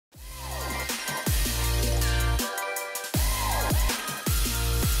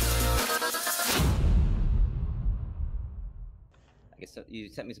you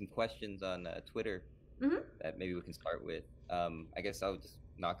sent me some questions on Twitter Hmm. that maybe we can start with. I guess I'll just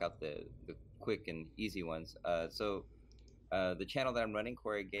knock out the quick and easy ones. The channel that I'm running,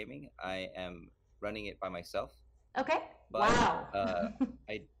 Corey Gaming, I am running it by myself, Okay. but Wow. uh,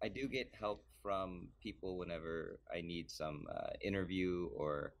 I do get help from people whenever I need some interview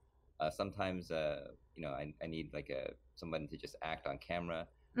or sometimes I need like a someone to just act on camera.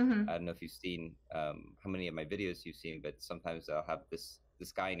 I Hmm. don't know if you've seen how many of my videos you've seen, but sometimes I'll have this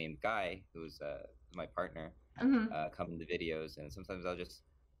guy named Guy who's my partner Hmm. come in the videos, and sometimes I'll just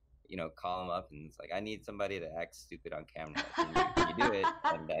call him up and it's like I need somebody to act stupid on camera. Can you do it?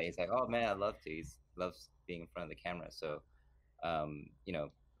 And he's like, oh man, I'd love to. He loves being in front of the camera. So you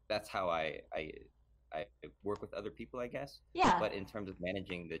know that's how I work with other people, I guess. But Yeah. in terms of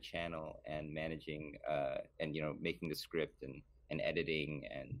managing the channel and managing and making the script and editing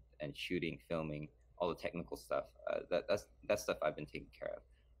and shooting, filming, all the technical stuff, that's stuff I've been taking care of.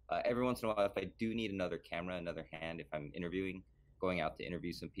 Every once in a while, if I do need another camera, another hand, if I'm interviewing, going out to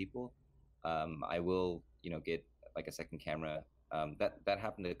interview some people, I will get like a second camera. That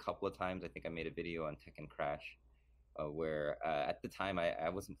happened a couple of times. I think I made a video on Tekken Crash where at the time I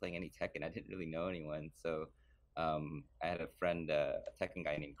wasn't playing any Tekken. I didn't really know anyone. So I had a friend, a Tekken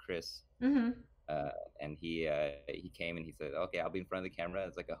guy named Chris, Hmm. uh, and he came and he said, "Okay, I'll be in front of the camera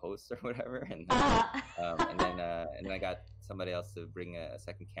as like a host or whatever." And then I got somebody else to bring a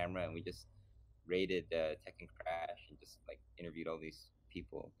second camera, and we just rated Tekken Crash and just like interviewed all these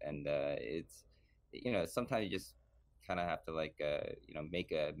people. And it's sometimes you just kind of have to like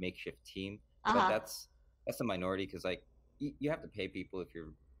make a makeshift team, but Uh-huh. that's a minority because like you have to pay people if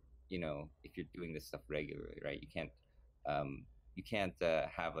you're if you're doing this stuff regularly, right? You can't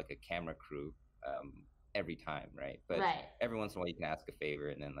have like a camera crew every time, right? But Right. every once in a while you can ask a favor,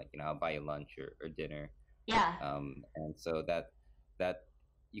 and then like I'll buy you lunch or dinner, Yeah. and so that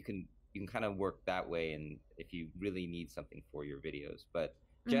you can kind of work that way, and if you really need something for your videos. But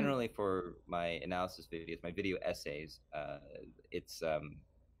Hmm. generally for my analysis videos, my video essays, it's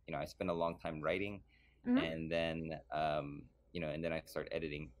I spend a long time writing, Hmm. and then and then I start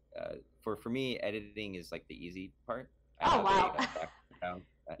editing. For me, editing is like the easy part. I Oh have a wow. background.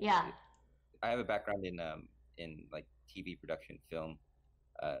 Yeah. I have a background in like TV production, film,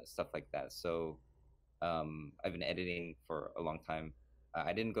 stuff like that. So I've been editing for a long time.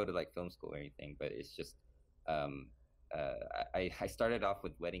 I didn't go to like film school or anything, but it's just um, I started off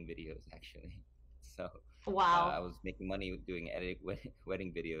with wedding videos actually. So I Wow. was making money doing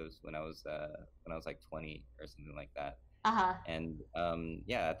wedding videos when I was like 20 or something like that. Uh-huh. And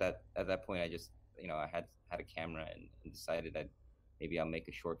yeah, at that point, I just I had a camera and decided that maybe I'll make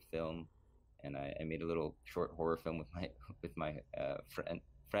a short film, and I made a little short horror film with my with my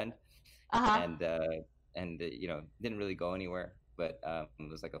friend, Uh-huh. and didn't really go anywhere, but it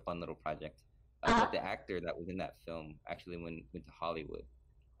was like a fun little project. But the Uh-huh. actor that was in that film actually went to Hollywood.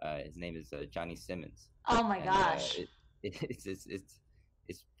 His name is Johnny Simmons, Oh my and gosh.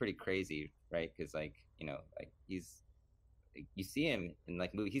 it's pretty crazy, right? Because like like you see him in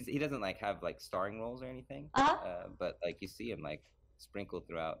like movies. He doesn't like have like starring roles or anything, Uh-huh. but like you see him like sprinkled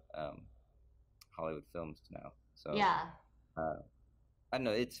throughout Hollywood films now. So Yeah. uh, I don't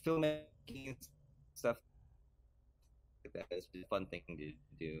know. It's filmmaking stuff like that. It's a fun thing to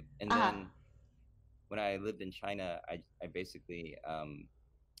do. And Uh-huh. then when I lived in China, I basically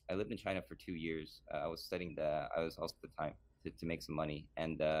I lived in China for 2 years. I was studying I was also at the time to make some money,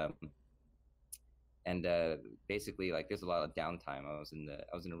 and basically like there's a lot of downtime. I was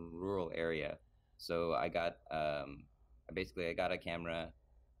in a rural area, so I got a camera.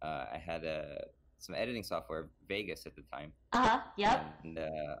 I had some editing software, Vegas at the time, Uh-huh. Yep. and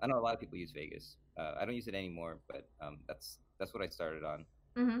I know a lot of people use Vegas. I don't use it anymore, but that's what I started on,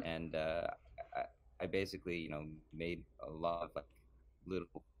 Hmm. and I, I basically made a lot of like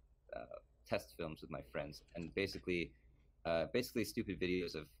little test films with my friends, and basically stupid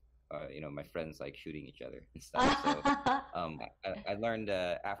videos of my friends like shooting each other and stuff. So I learned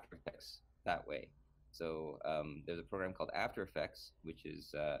After Effects that way. So there's a program called After Effects, which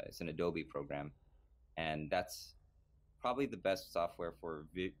is it's an Adobe program, and that's probably the best software for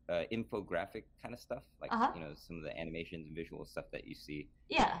infographic kind of stuff, like Uh-huh. some of the animations and visual stuff that you see.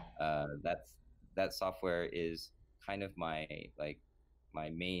 Yeah. That's that software is kind of my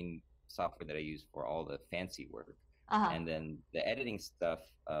main software that I use for all the fancy work. And Uh-huh. then the editing stuff,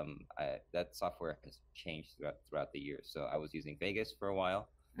 that software has changed throughout the years. So I was using Vegas for a while.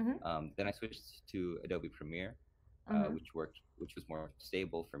 Hmm. Then I switched to Adobe Premiere, Hmm. which was more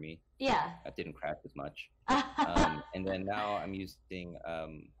stable for me. Yeah. It didn't crash as much. And then now I'm using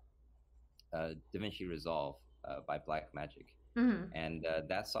DaVinci Resolve by Blackmagic. Mm-hmm. and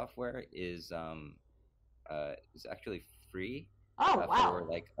that software is actually free Oh, for wow.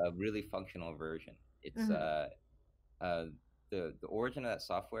 like a really functional version. It's Mm-hmm. uh, the origin of that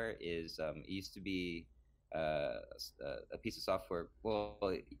software is it used to be a piece of software. Well,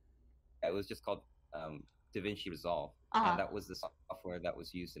 it was just called DaVinci Resolve, and Uh-huh. that was the software that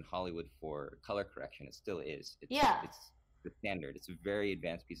was used in Hollywood for color correction. It still is. It's Yeah. it's the standard. It's a very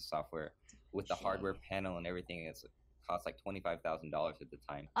advanced piece of software with the hardware Gee. panel and everything. It's cost like $25,000 at the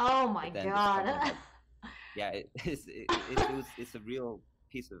time. Oh my But then this company God. had, yeah, it's a real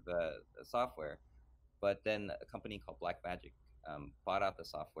piece of software. But then a company called Blackmagic bought out the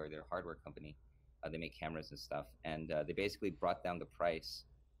software. They're a hardware company. They make cameras and stuff, and they basically brought down the price.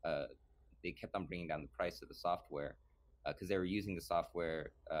 Uh, they kept on bringing down the price of the software because they were using the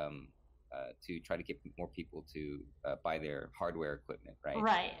software to try to get more people to buy their hardware equipment, right?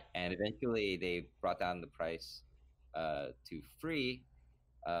 Right. And eventually, they brought down the price to free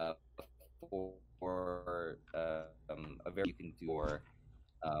uh, for a very you can do or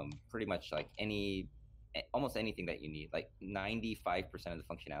pretty much like almost anything that you need. Like 95% of the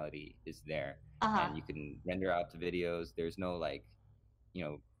functionality is there, Uh-huh. and you can render out the videos. There's no like, you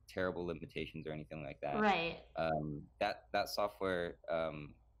know, terrible limitations or anything like that. Right. That software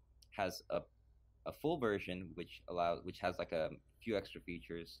has a full version which has like a few extra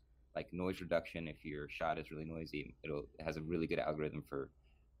features like noise reduction. If your shot is really noisy, it has a really good algorithm for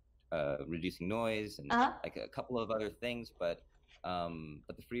reducing noise and Uh-huh. like a couple of other things. But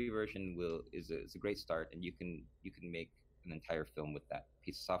the free version is a great start, and you can make an entire film with that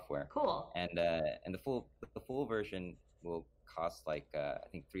piece of software. Cool. And the full version will cost like I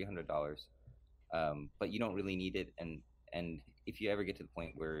think $300, but you don't really need it. And if you ever get to the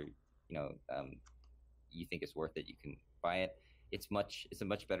point where you know you think it's worth it, you can buy it. It's a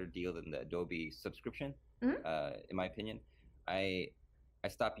much better deal than the Adobe subscription, Mm-hmm. in my opinion. I I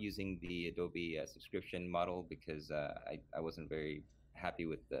stopped using the Adobe subscription model because I wasn't very happy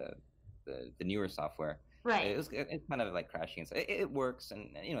with the newer software. Right. It's kind of like crashing. So it works, and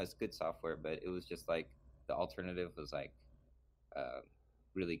you know it's good software, but it was just like the alternative was like uh,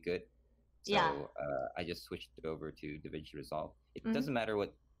 really good. Yeah. So I just switched it over to DaVinci Resolve. It Mm-hmm. doesn't matter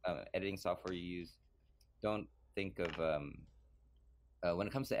what editing software you use. Don't think of when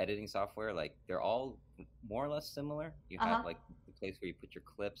it comes to editing software, like they're all more or less similar. You have Uh-huh. like the place where you put your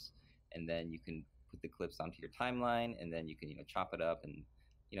clips, and then you can put the clips onto your timeline, and then you can chop it up, and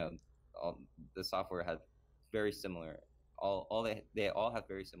you know all the software has very similar. All they all have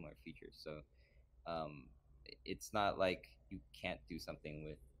very similar features. So um, it's not like you can't do something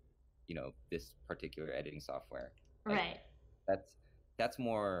with this particular editing software. Like Right. that's that's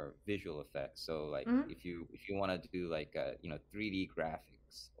more visual effects. So like Mm-hmm. if you want to do like 3D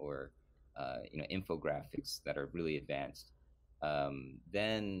graphics or infographics that are really advanced,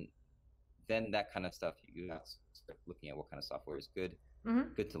 then that kind of stuff you have to start looking at what kind of software is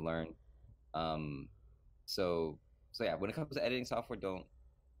Mm-hmm. good to learn. Um, so so yeah, when it comes to editing software,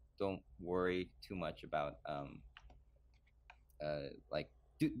 don't worry too much about like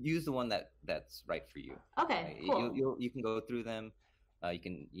use the one that's right for you. Okay, cool. You can go through them. You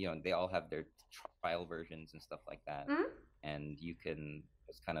can they all have their trial versions and stuff like that, Mm-hmm. and you can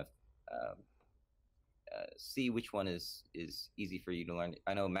just kind of uh, see which one is easy for you to learn.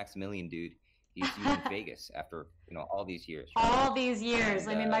 I know Maximilian dude, he's using Vegas after all these years, right? All these years.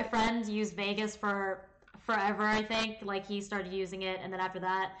 And I mean, my friend used Vegas for forever, I think. Like, he started using it, and then after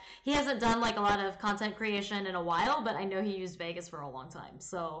that, he hasn't done like a lot of content creation in a while, but I know he used Vegas for a long time.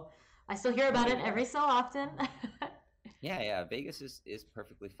 So I still hear about okay, it yeah. every so often. Yeah, Vegas is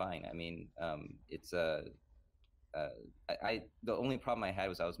perfectly fine. I mean, it's uh, the only problem I had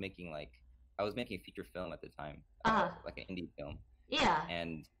was I was making a feature film at the time, uh, like an indie film, yeah.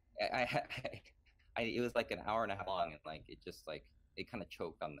 and it was like an hour and a half long, and like it just like it kind of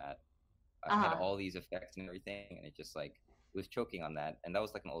choked on that. I had Uh, all these effects and everything, and it just like it was choking on that. And that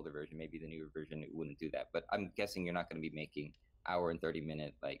was like an older version. Maybe the newer version it wouldn't do that. But I'm guessing you're not going to be making hour and 30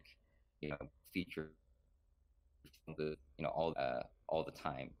 minute like feature all the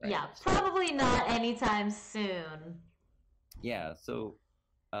time, right? yeah, So probably not anytime soon. yeah, so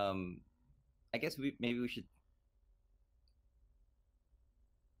um, I guess maybe we should.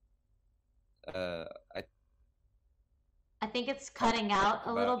 I I think it's talk cutting out a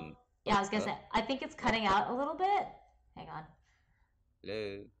about. little. Yeah, I was gonna Hello, say, I think it's cutting out a little bit. Hang on.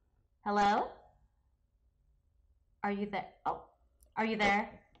 hello. Hello? Are you there? Oh, are you Oh, there?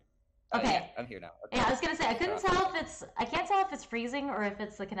 yeah, Okay. I'm here now. Yeah, Okay, I was gonna say I cut couldn't off for a tell if second. I can't tell if it's freezing or if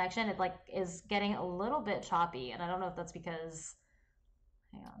it's the connection. It like is getting a little bit choppy, and I don't know if that's because.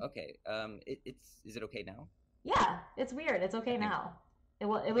 Hang on. Okay, it's is it okay now? Yeah, it's weird. It's okay I think now. It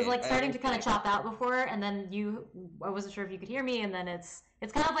was okay. like starting I to feel kind of like chop out before, and then I wasn't sure if you could hear me, and then it's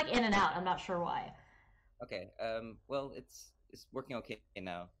kind of like in and out. I'm not sure why. okay. Well, it's working okay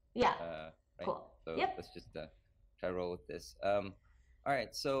now. Yeah, Right. cool. So Yep. let's just try to roll with this. All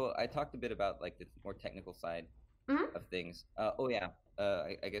right. So I talked a bit about like the more technical side Hmm. of things. Oh yeah.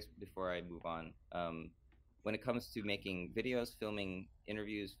 I guess before I move on, when it comes to making videos, filming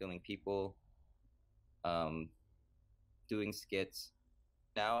interviews, filming people, um, doing skits,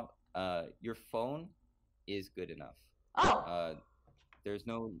 now your phone is good enough. Oh, Uh, there's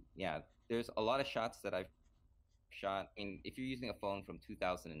no, yeah, there's a lot of shots that I've shot. I mean, if you're using a phone from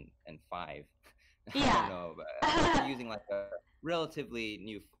 2005, I don't yeah. know, but if you're using like a relatively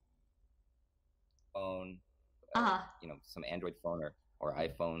new phone, Uh-huh. some Android phone or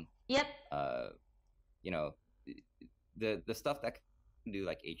iPhone, Yep. uh, you know, the stuff that can do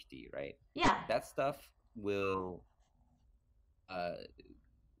like HD, right? Yeah. That stuff will uh,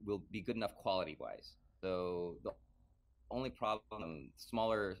 will be good enough quality wise. So the only problem,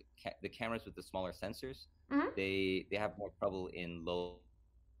 the cameras with the smaller sensors, Hmm. they have more trouble in low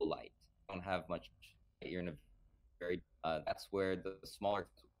light. Don't have much. You're in a very that's where the smaller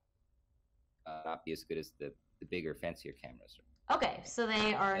not be as good as the bigger, fancier cameras. Okay, so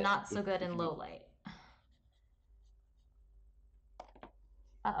they are not so good If in you low light.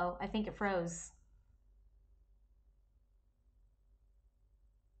 Uh-oh, I think it froze.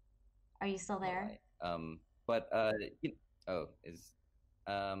 Are you still low there? light, but oh, is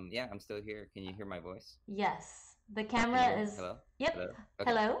yeah, I'm still here. Can you hear my voice? Yes. The Can you camera hear me? is. Hello, Yep. hello.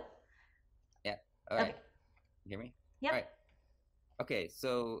 Okay, Hello? yeah. All Okay. right. You hear me? All Yep. right. Okay.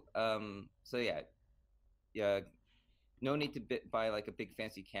 So yeah, yeah. No need to buy like a big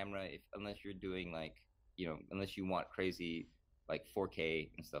fancy camera if unless you're doing like unless you want crazy like 4K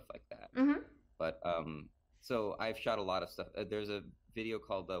and stuff like that. Mm-hmm. But so I've shot a lot of stuff. There's a video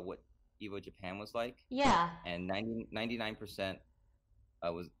called "What Evo Japan Was Like," Yeah. and 99%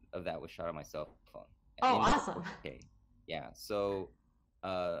 was of that was shot on my cell phone Oh, in awesome. 4K. Yeah, so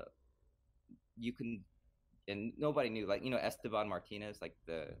uh, you can, and nobody knew, like Esteban Martinez, like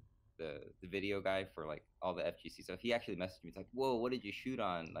the video guy for like all the FGC stuff. He actually messaged me. It's like, "Whoa, what did you shoot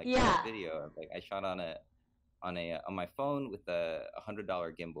on? Like for this Yeah. video?" Like I shot on my phone with a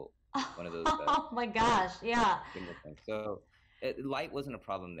 $100 gimbal, one of those Oh my gosh. Yeah. gimbal things. So light wasn't a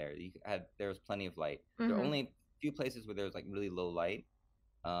problem there. There was plenty of light. There are Mm-hmm. only a few places where there was like really low light,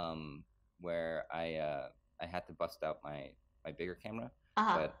 where I had to bust out my bigger camera,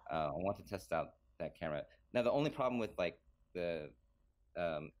 Uh-huh. but I want to test out that camera. Now the only problem with like the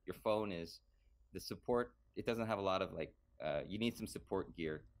your phone is the support. It doesn't have a lot of like you need some support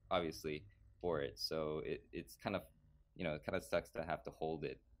gear obviously for it. So it's kind of it kind of sucks to have to hold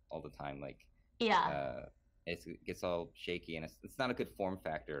it all the time. Like Yeah. uh, it gets all shaky and it's not a good form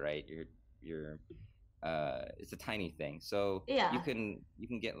factor, right? You're it's a tiny thing, so Yeah. you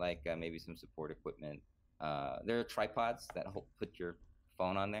can get like maybe some support equipment. There are tripods that put your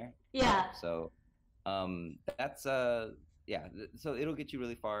phone on there. Yeah. So that's yeah, so it'll get you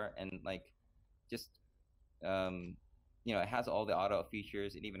really far and like just um it has all the auto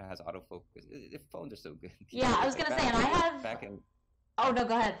features. It even has autofocus. The phones are so good these Yeah. I days. was Like gonna back say, in and the I day, have. Oh no,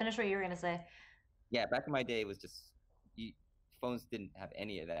 go ahead. Finish what you were gonna say. yeah, back in my day, it was just phones didn't have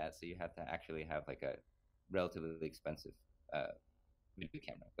any of that, so you had to actually have like a relatively expensive uh, video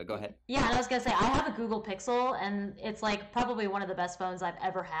camera. But go ahead. Yeah, and I was gonna say I have a Google Pixel, and it's like probably one of the best phones I've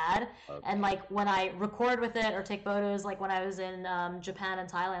ever had. And Okay. like when I record with it or take photos, like when I was in Japan and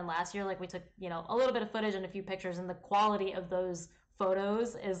Thailand last year, like we took a little bit of footage and a few pictures, and the quality of those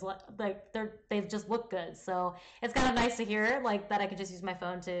photos is like they just look good. So it's kind of nice to hear like that I could just use my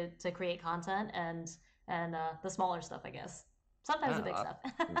phone to create content and the smaller stuff, I guess. Sometimes the big Ah, stuff.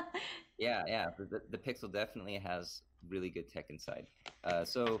 awesome. Yeah, yeah. The Pixel definitely has really good tech inside.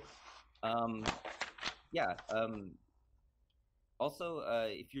 So, um, yeah. Also,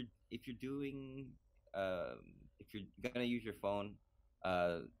 if you're doing if you're gonna use your phone,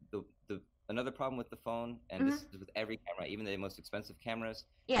 the another problem with the phone, and Hmm. this is with every camera, even the most expensive cameras,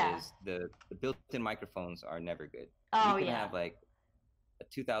 Yeah. is the built-in microphones are never good. You Oh can yeah. have like a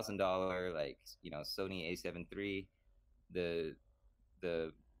 $2,000 like Sony A7 III. The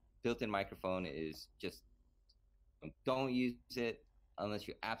the built-in microphone is just don't use it unless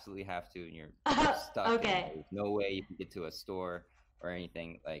you absolutely have to and you're stuck and Okay. there's no way you can get to a store or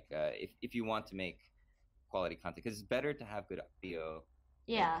anything like if you want to make quality content because it's better to have good audio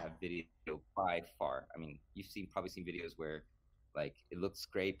than to Yeah. have video by far. I mean, probably seen videos where like it looks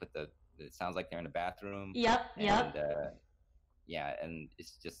great but it sounds like they're in a bathroom Yep. and Yep. yeah, and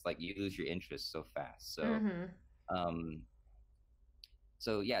it's just like you lose your interest so fast. So Mm-hmm. um,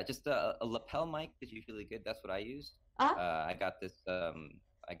 so yeah, just a lapel mic is usually good. That's what I use. Uh, I got this.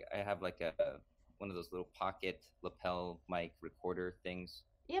 I have like a one of those little pocket lapel mic recorder things.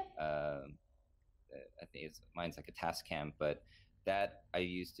 yep. Um, I think it's mine's like a Tascam, but that I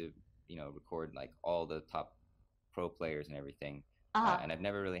use to record like all the top pro players and everything, Uh-huh. and I've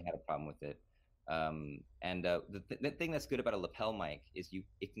never really had a problem with it. And the thing that's good about a lapel mic is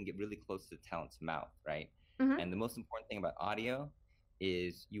it can get really close to the talent's mouth, right? Mm-hmm. And the most important thing about audio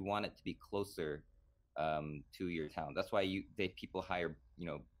is you want it to be closer to your talent. That's why people hire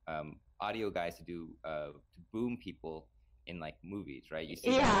audio guys to do to boom people in like movies, right? You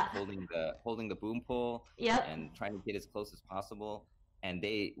see them like Yeah. holding the boom pole Yep. and trying to get as close as possible. And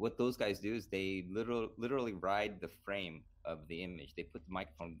what those guys do is they literally ride the frame of the image. They put the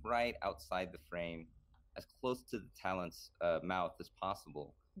microphone right outside the frame, as close to the talent's mouth as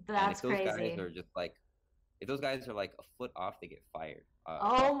possible. And That's crazy. if those guys are like a foot off, they get fired Oh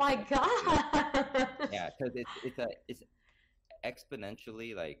off the my set. gosh. Yeah, because it's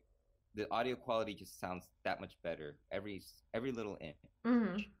exponentially like the audio quality just sounds that much better every little inch.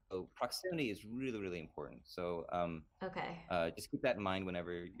 Mm-hmm. So proximity is really really important. So Okay. just keep that in mind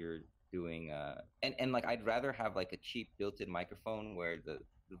whenever you're doing and like I'd rather have like a cheap built-in microphone where the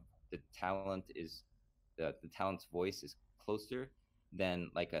talent is the talent's voice is closer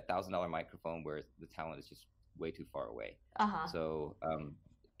than like $1,000 microphone where the talent is just way too far away. Uh-huh. So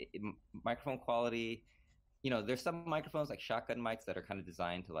microphone quality, there's some microphones like shotgun mics that are kind of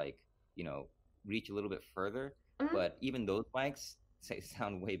designed to like, reach a little bit further, Mm-hmm. but even those mics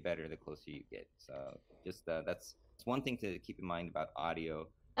sound way better the closer you get. So just that's one thing to keep in mind about audio.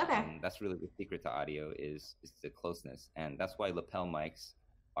 Okay. That's really the secret to audio is the closeness, and that's why lapel mics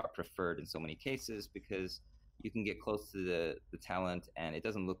are preferred in so many cases because you can get close to the talent and it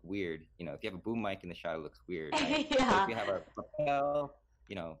doesn't look weird. If you have a boom mic in the shot, it looks weird, right? But if Yeah. you have a lapel,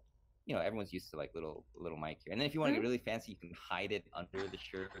 everyone's used to like little mic here. And then if you want to get Mm-hmm. really fancy, you can hide it under the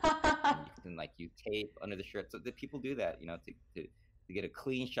shirt, and you can like you tape under the shirt. So the people do that, to get a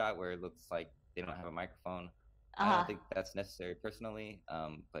clean shot where it looks like they don't have a microphone. I Uh-huh. don't think that's necessary personally,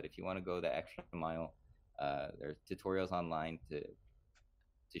 but if you want to go the extra mile, there's tutorials online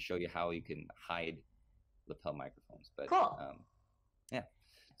to show you how you can hide lapel microphones. But Cool. yeah,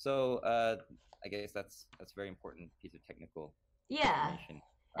 so I guess that's a very important piece of technical Yeah. information.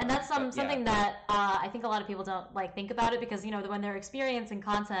 And that's But yeah, something that I think a lot of people don't like think about it because when they're experiencing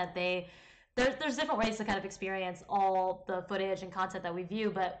content, there's different ways to kind of experience all the footage and content that we view.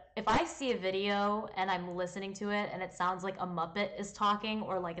 But if I see a video and I'm listening to it and it sounds like a Muppet is talking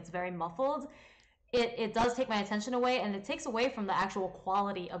or like it's very muffled, it does take my attention away and it takes away from the actual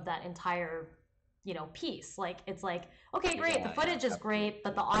quality of that entire piece. Like it's like, okay, great, the yeah, footage is absolutely. great,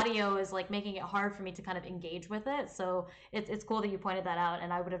 but the audio is like making it hard for me to kind of engage with it. So it's cool that you pointed that out,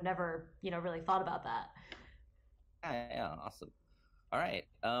 and I would have never really thought about that. Yeah, awesome. All right.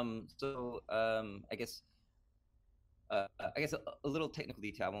 So I guess a little technical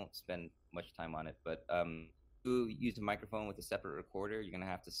detail. I won't spend much time on it, but you use a microphone with a separate recorder. You're gonna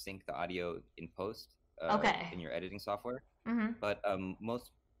have to sync the audio in post Okay. in your editing software. Mm-hmm. But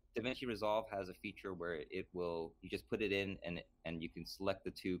most DaVinci Resolve has a feature where you just put it in and you can select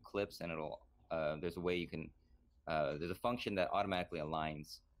the two clips and it'll there's a way you can there's a function that automatically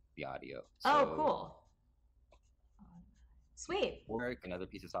aligns the audio. Oh, So cool. Sweet. work another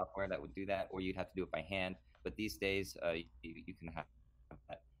piece of software that would do that, or you'd have to do it by hand. But these days, you can have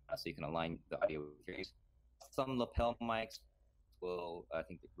that, so you can align the audio with your use. Some lapel mics will, I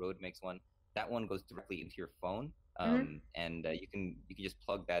think the Rode makes one. That one goes directly into your phone, Mm-hmm. and you can just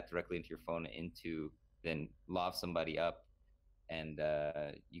plug that directly into your phone then lob somebody up, and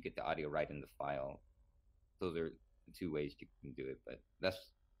you get the audio right in the file. Those are the two ways you can do it, but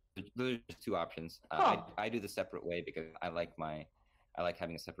those are just two options. Cool. I do the separate way because I like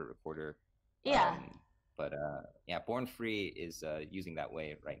having a separate recorder. Yeah. But yeah, Born Free is using that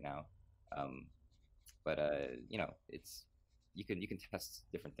way right now. Um, but it's you can test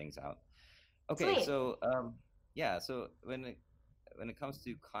different things out. Okay, Sweet. so yeah, so when it comes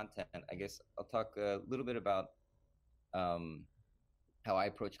to content, I guess I'll talk a little bit about um, how I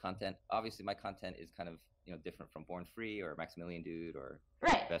approach content. Obviously, my content is kind of different from Born Free or Maximilian Dude or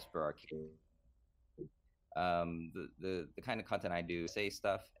Right. Vesper Arcade. The kind of content I do, say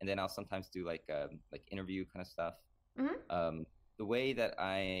stuff, and then I'll sometimes do like interview kind of stuff. Mm-hmm. The way that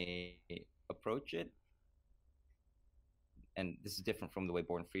I approach it, and this is different from the way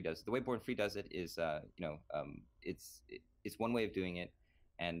Born Free does. The way Born Free does it is, it's one way of doing it,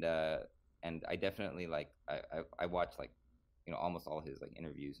 and I definitely I watch like almost all his like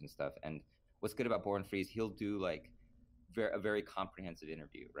interviews and stuff. And what's good about Born Freeze, he'll do like a very comprehensive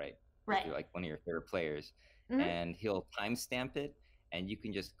interview, right? With Right. like one of your favorite players, Hmm. and he'll timestamp it, and you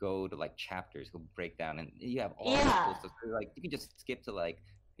can just go to like chapters. He'll break down, and you have all this Yeah. cool stuff. So, like you can just skip to like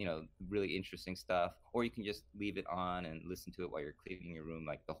really interesting stuff, or you can just leave it on and listen to it while you're cleaning your room,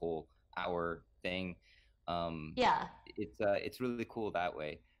 like the whole hour thing. Um, Yeah. it's really cool that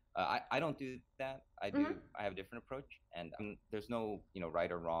way. I don't do that. Hmm. I have a different approach, and there's no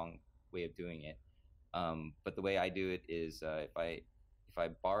right or wrong way of doing it. But the way I do it is if I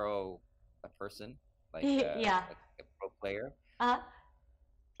borrow a person Yeah. like a pro player, Uh.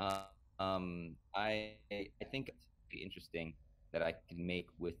 uh, I think it's pretty interesting that I can make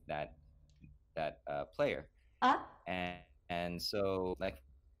with that player, Uh. and so like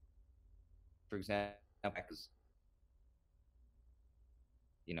for example,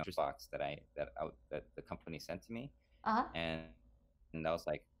 box that the company sent to me, Uh. and I was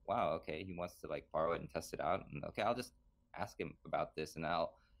like, wow, okay, he wants to like borrow it and test it out, and okay, I'll just ask him about this, and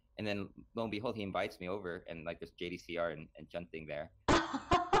then lo and behold, he invites me over, and like there's JDCR and Junting there,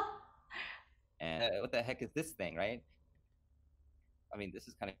 and what the heck is this thing, right? I mean, this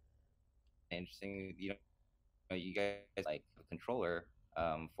is kind of interesting. You guys like a controller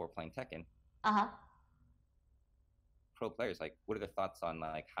for playing Tekken. Uh-huh. Pro players, like, what are their thoughts on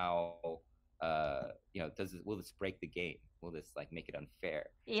like how will this break the game? Will this like make it unfair?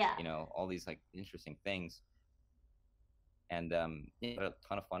 Yeah. All these like interesting things, and had a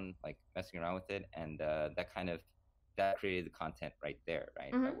ton of fun like messing around with it, and that created the content right there,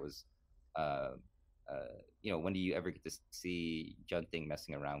 right? Hmm. That was when do you ever get to see Junting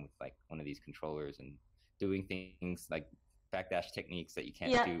messing around with like one of these controllers and doing things like backdash techniques that you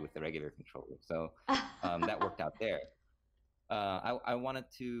can't Yeah. do with the regular controller? So that worked out there. I wanted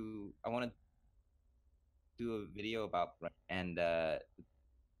to do a video about, and that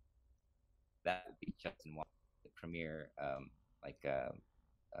would be Justin Wong, the premier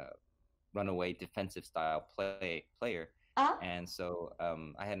runaway defensive style player. Uh. And so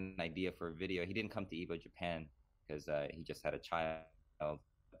I had an idea for a video. He didn't come to Evo Japan because he just had a child.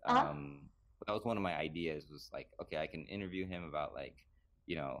 Uh. That was one of my ideas. Was like, okay, I can interview him about like,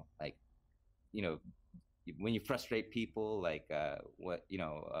 when you frustrate people, like what do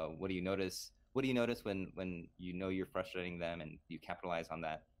you notice? What do you notice when you're frustrating them, and you capitalize on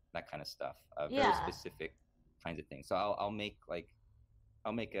that kind of stuff? Very Yeah. specific kinds of things. So I'll make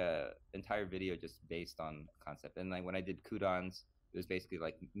a entire video just based on concept. And like when I did Kudons, it was basically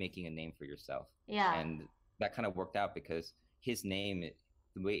like making a name for yourself. Yeah. And that kind of worked out because his name,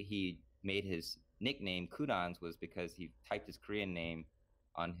 the way he made his nickname Kudons was because he typed his Korean name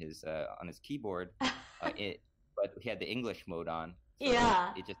on his keyboard, but he had the English mode on. So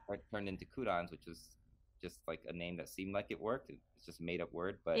Yeah. it just turned into Kudons, which was just like a name that seemed like it worked. It's just a made up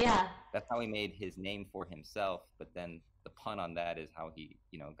word, but Yeah. that's how he made his name for himself. But then the pun on that is how he,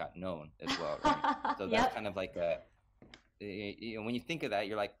 got known as well, right? So that's Yep. kind of like when you think of that,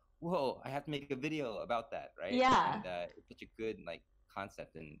 you're like, whoa, I have to make a video about that, right? Yeah. And it's such a good like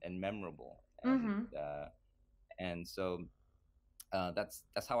concept and memorable, Hmm. and so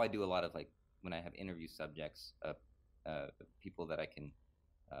that's how I do a lot of like when I have interview subjects, people that I can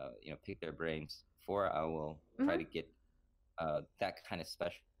pick their brains for. I will try to get that kind of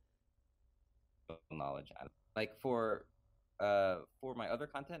special knowledge out of. Like for my other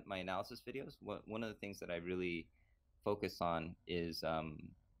content, my analysis videos, one of the things that I really focus on is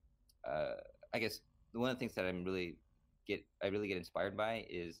I guess one of the things that I really get inspired by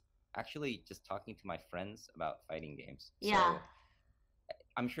is actually just talking to my friends about fighting games. Yeah. So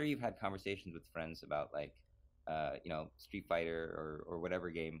I'm sure you've had conversations with friends about like Street Fighter or whatever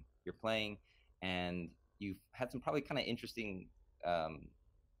game you're playing, and you've had some probably kind of interesting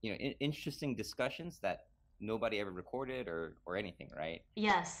interesting discussions that nobody ever recorded or anything, right?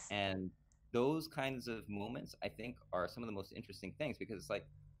 Yes. And those kinds of moments, I think, are some of the most interesting things, because it's like,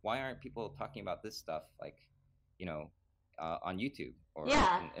 why aren't people talking about this stuff like on YouTube or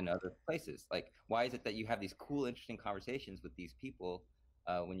Yeah. in other places? Like, why is it that you have these cool, interesting conversations with these people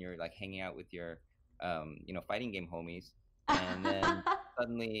when you're like hanging out with your fighting game homies, and then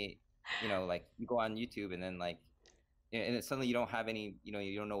suddenly like you go on YouTube, and then like and then suddenly you don't have any,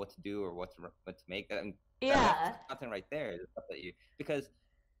 you don't know what to do or what to make. Yeah. That's content right there. The stuff that because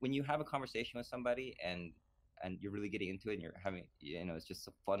when you have a conversation with somebody and you're really getting into it, and you're having, it's just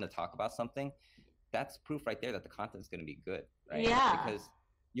so fun to talk about something, that's proof right there that the content is going to be good, right? Yeah. Because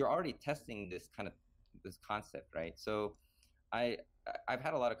you're already testing this concept, right? So I've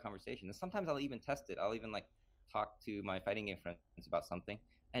had a lot of conversations, and sometimes I'll even test it. I'll even like talk to my fighting game friends about something,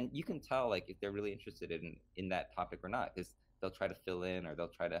 and you can tell like if they're really interested in that topic or not, because they'll try to fill in, or they'll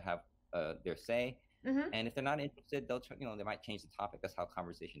try to have their say. Hmm. And if they're not interested, they'll try, they might change the topic. That's how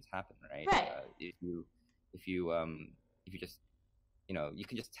conversations happen, right? Right. If you if you just you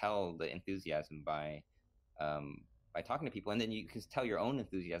can just tell the enthusiasm by talking to people, and then you can tell your own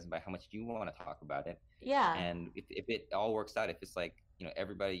enthusiasm by how much you want to talk about it. Yeah. And if it all works out, if it's like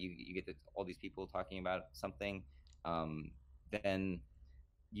everybody, you get all these people talking about something, then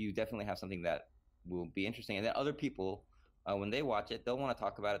you definitely have something that will be interesting. And then other people, when they watch it, they'll want to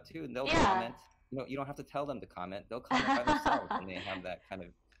talk about it too, and they'll Yeah. comment. You don't have to tell them to comment; they'll comment by themselves when they have that kind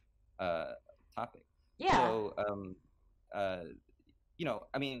of topic. Yeah. So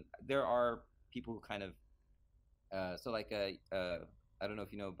I mean, there are people who kind of I don't know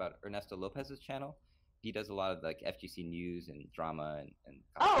if you know about Ernesto Lopez's channel. He does a lot of like FGC news and drama and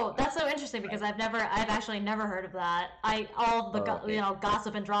Oh, that's so interesting because I've actually never heard of that. All the okay.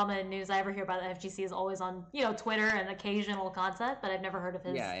 gossip and drama and news I ever hear about the FGC is always on Twitter and occasional content, but I've never heard of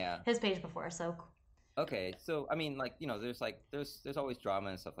his page before. So okay, so I mean, like there's always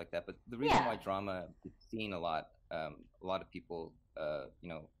drama and stuff like that, but the reason why drama is seen a lot of people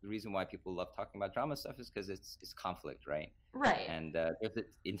the reason why people love talking about drama stuff is because it's conflict, right? Right. And there's an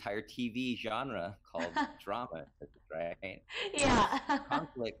entire TV genre called drama, right? Yeah.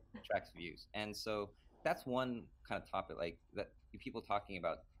 Conflict attracts views, and so that's one kind of topic like that people talking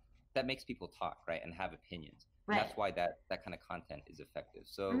about that makes people talk, right, and have opinions. Right. And that's why that kind of content is effective.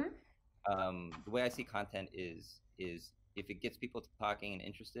 So the way I see content is if it gets people talking and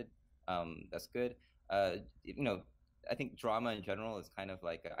interested, that's good. I think drama in general is kind of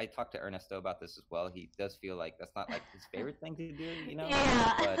like I talked to Ernesto about this as well. He does feel like that's not like his favorite thing to do,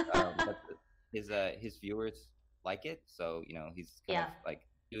 Yeah. But his viewers like it, so he's kind of like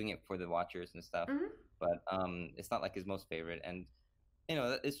doing it for the watchers and stuff. But it's not like his most favorite, and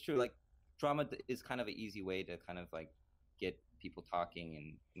it's true. Like drama is kind of an easy way to kind of like get people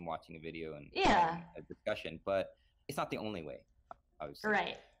talking and watching a video and a discussion, but it's not the only way, obviously.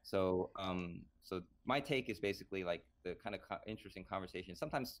 Right. So so my take is basically like the kind of interesting conversation,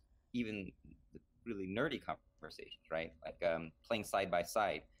 sometimes even really nerdy conversations, right? Like playing side by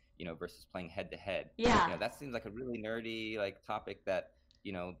side, versus playing head to head. Yeah. That seems like a really nerdy like topic that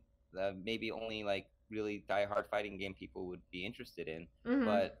maybe only like really diehard fighting game people would be interested in.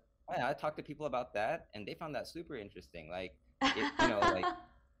 But I talked to people about that, and they found that super interesting. Like like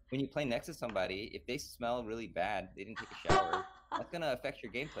when you play next to somebody, if they smell really bad, they didn't take a shower, that's gonna affect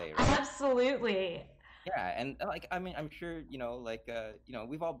your gameplay, right? Absolutely. Yeah, and like I mean, I'm sure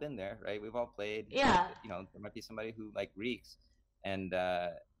we've all been there, right? We've all played. Yeah. There might be somebody who like reeks, and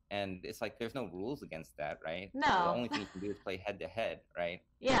it's like there's no rules against that, right? No. The only thing you can do is play head to head, right?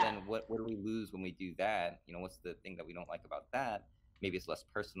 Yeah. And then what do we lose when we do that? What's the thing that we don't like about that? Maybe it's less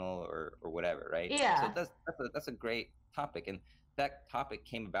personal or whatever, right? Yeah. So that's a great topic, and that topic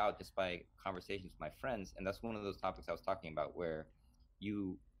came about just by conversations with my friends, and that's one of those topics I was talking about where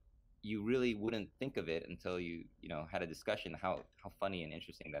you really wouldn't think of it until you had a discussion how funny and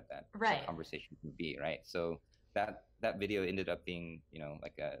interesting that right. conversation can be, right? So that video ended up being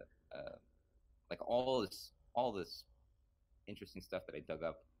like all this interesting stuff that I dug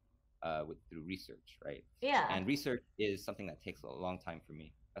up through research, right? Yeah. And research is something that takes a long time for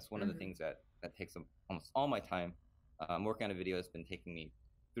me. That's one of the things that takes almost all my time. I'm working on a video that's been taking me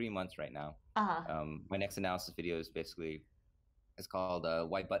 3 months right now. My next analysis video is basically it's called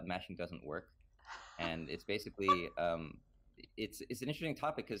 "Why Button Mashing Doesn't Work," and it's basically it's an interesting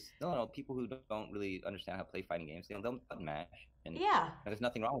topic because people who don't really understand how to play fighting games, they don't button mash, and there's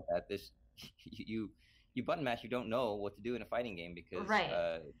nothing wrong with that. There's you button mash, you don't know what to do in a fighting game because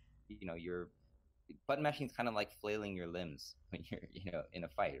you're button mashing is kind of like flailing your limbs when you're in a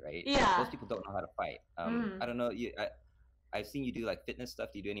fight, right? Yeah. Most people don't know how to fight. I don't know. I've seen you do like fitness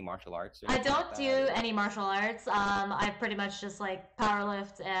stuff. Do you do any martial arts? I don't do any martial arts. I pretty much just like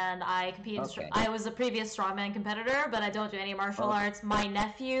powerlift, and I compete. I was a previous strongman competitor, but I don't do any martial arts. My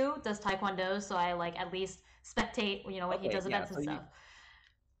nephew does taekwondo, so I like at least spectate. What he does events and stuff.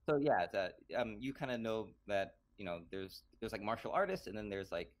 You kind of know that there's like martial artists, and then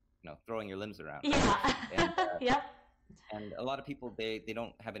there's like throwing your limbs around. Yeah. And, yep. And a lot of people they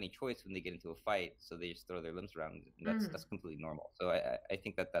don't have any choice when they get into a fight, so they just throw their limbs around. And that's completely normal. So I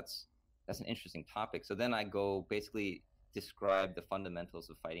think that's an interesting topic. So then I go basically describe the fundamentals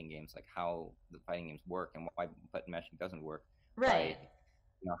of fighting games, like how the fighting games work and why button mashing doesn't work. Right.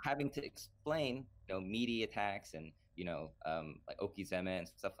 By, having to explain meaty attacks and like Okizeme and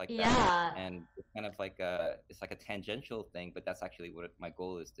stuff like that. Yeah. And it's kind of like it's like a tangential thing, but that's actually what my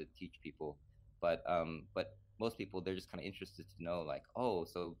goal is to teach people. But most people, they're just kind of interested to know, like, oh,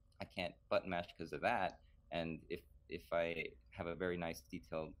 so I can't button mash because of that. And if if I have a very nice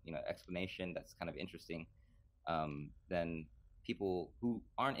detailed, explanation that's kind of interesting, then people who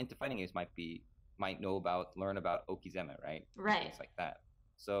aren't into fighting games might learn about Okizeme, right? Right. Things like that.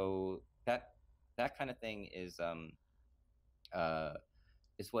 So that kind of thing is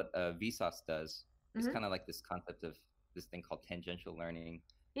what Vsauce does. It's Mm-hmm. kind of like this concept of this thing called tangential learning.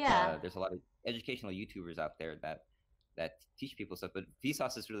 Yeah. There's a lot of educational YouTubers out there that teach people stuff, but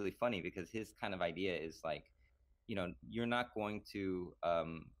Vsauce is really funny because his kind of idea is like, you're not going to,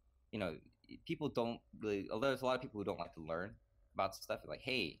 you know, people don't really. There's a lot of people who don't like to learn about stuff. Like,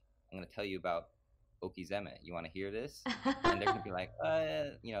 hey, I'm going to tell you about Okizeme. You want to hear this? And they're going to be like,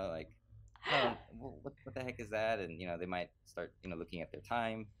 like, oh, what the heck is that? And they might start looking at their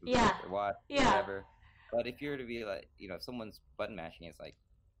time, looking Yeah. at their watch, or Yeah. whatever. But if you're to be like, if someone's button mashing, it's like,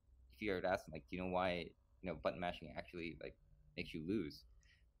 if you were to ask them, like, do you know why button mashing actually like makes you lose?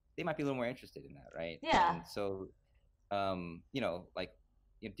 They might be a little more interested in that, right? Yeah. And so, like,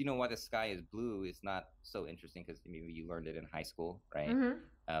 do you know why the sky is blue? Is not so interesting because maybe you learned it in high school, right?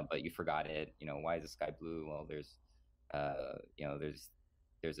 Mm-hmm. But you forgot it. Why is the sky blue? Well, there's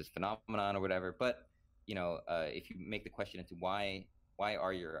this phenomenon or whatever. But if you make the question into why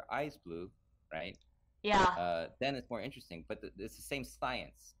are your eyes blue, right? Yeah. Then it's more interesting. But it's the same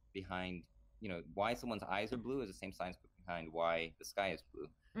science behind why someone's eyes are blue is the same science behind why the sky is blue.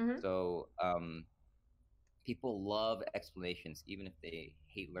 Mm-hmm. So people love explanations, even if they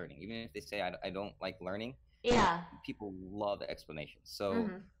hate learning, even if they say I don't like learning. Yeah. People love explanations. So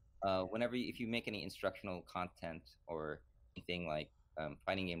Mm-hmm. if you make any instructional content or anything like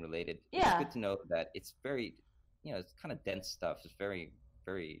fighting game related, it's Yeah. good to know that it's very, it's kind of dense stuff. It's very,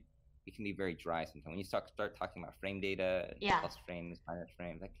 very, it can be very dry sometimes. When you start talking about frame data and Yeah. plus frames, minus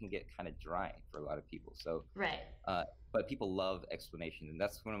frames, that can get kind of dry for a lot of people. So, Right. but people love explanations, and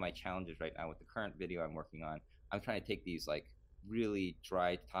that's one of my challenges right now with the current video I'm working on. I'm trying to take these like really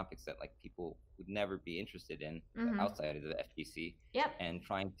dry topics that like people would never be interested in Mm-hmm. outside of the FGC, Yep. and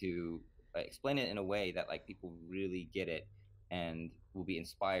trying to explain it in a way that like people really get it and will be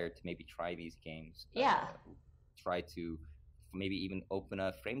inspired to maybe try these games. Yeah. Try to maybe even open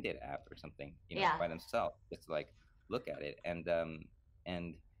a frame data app or something, Yeah. by themselves, just to like look at it. And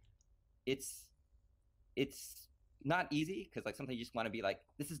it's not easy because like sometimes you just want to be like,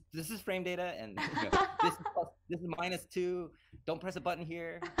 this is frame data, and this is -2. Don't press a button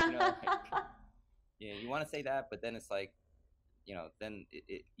here. You want to say that, but then it's like, then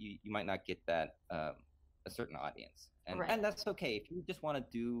you might not get that a certain audience, and Right. and that's okay. If you just want to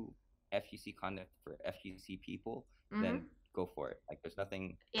do FGC content for FGC people, then go for it. Like there's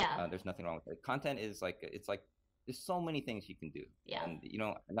nothing Yeah. there's nothing wrong with it. Content is like, it's like there's so many things you can do. Yeah. And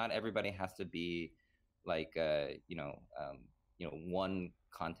not everybody has to be like one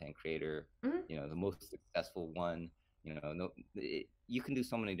content creator, the most successful one. You can do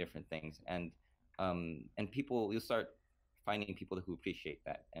so many different things, and you'll start finding people who appreciate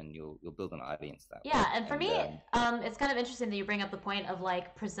that, and you'll build an audience that way. Yeah, and for me, um, it's kind of interesting that you bring up the point of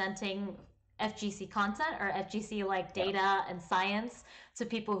like presenting FGC content or FGC like data and science to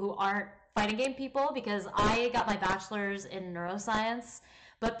people who aren't fighting game people, because I got my bachelor's in neuroscience,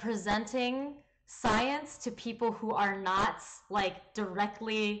 but presenting science to people who are not like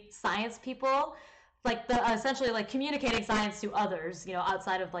directly science people, like the essentially like communicating science to others,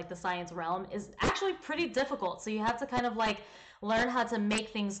 outside of like the science realm, is actually pretty difficult. So you have to kind of like learn how to make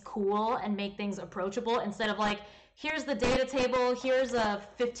things cool and make things approachable, instead of like, here's the data table, here's a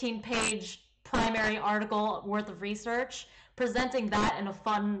 15-page primary article worth of research. Presenting that in a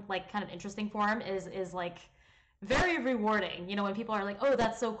fun, like kind of interesting form is like very rewarding. When people are like, oh,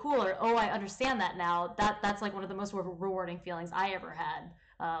 that's so cool, or oh, I understand that now. That's like one of the most rewarding feelings I ever had.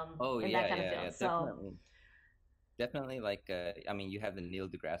 In that kind of feeling. So definitely. Like, I mean, you have the Neil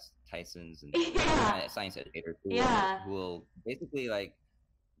deGrasse Tysons and yeah. science educators who will basically like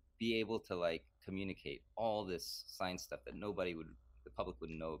be able to like communicate all this science stuff that the public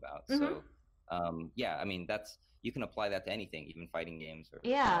wouldn't know about. So, yeah, I mean, you can apply that to anything, even fighting games or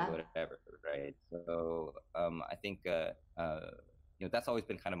whatever, right? So, I think that's always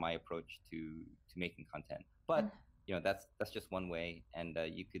been kind of my approach to making content, but. That's just one way, and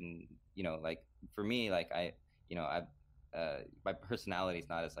you can, like for me, like my personality is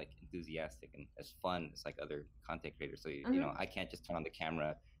not as like enthusiastic and as fun as like other content creators. So I can't just turn on the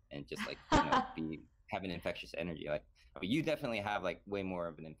camera and just like have an infectious energy. Like, I mean, you definitely have like way more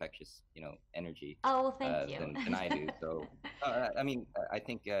of an infectious energy. Oh, well, thank you. Than I do. So I mean, I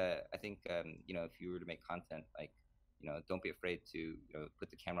think if you were to make content, like don't be afraid to put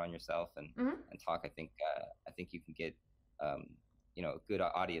the camera on yourself and talk. I think you can get a good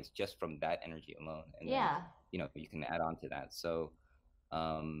audience just from that energy alone. And yeah. you can add on to that.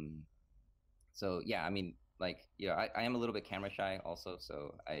 Um, so yeah, I mean, like, I am a little bit camera shy also,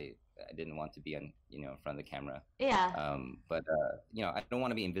 so I didn't want to be in front of the camera. Yeah. But I don't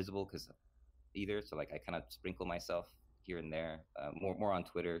want to be invisible because either. So like, I kind of sprinkle myself here and there, more on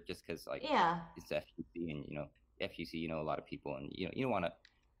Twitter, just because like Yeah. it's FGC, and FGC, a lot of people, and you want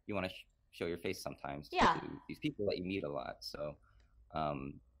to show your face sometimes Yeah. to these people that you meet a lot. So,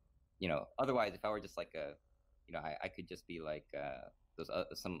 otherwise, if I were just like I could just be like those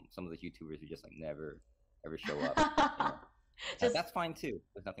some of the YouTubers who just like never ever show up. Just that's fine too.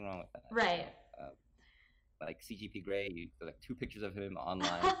 There's nothing wrong with that. right. Like CGP Grey, like 2 pictures of him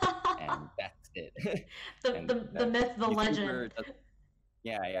online, and that's it. And the myth, the legend.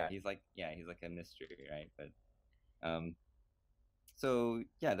 Yeah, he's like a mystery, right? But so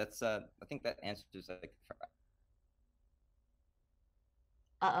yeah, that's I think that answers like.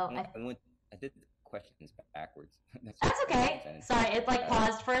 I did the questions backwards. That's okay. Sorry, it like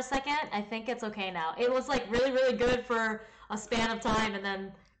paused for a second. I think it's okay now. It was like really, really good for a span of time, and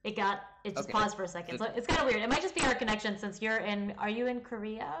then it just paused for a second. So it's kind of weird. It might just be our connection since are you in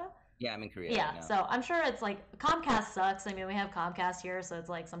Korea? Yeah, I'm in Korea. Yeah, so I'm sure it's like Comcast sucks. I mean, we have Comcast here, so it's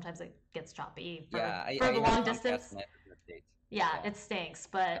like sometimes it gets choppy for the long distance. Yeah, it stinks,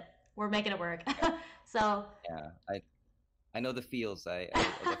 but we're making it work. So yeah, I know the feels. I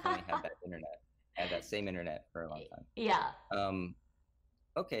definitely had that internet. I had that same internet for a long time. Yeah.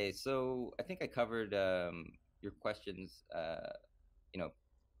 Okay, so I think I covered your questions,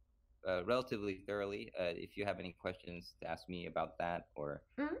 relatively thoroughly. If you have any questions to ask me about that, or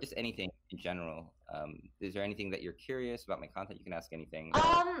just anything in general, is there anything that you're curious about my content? You can ask anything.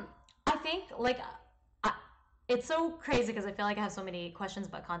 I think like it's so crazy because I feel like I have so many questions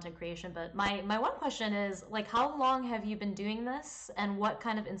about content creation. But my one question is like, how long have you been doing this, and what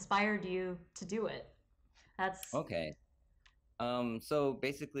kind of inspired you to do it? That's okay. So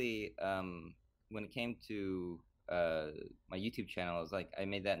basically, when it came to my YouTube channel, it was like I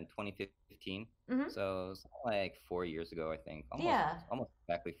made that in 2015. So it was like 4 years ago, I think. Almost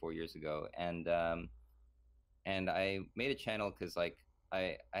exactly 4 years ago. And I made a channel because like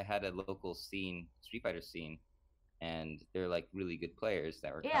I had a local scene, Street Fighter scene, and they're like really good players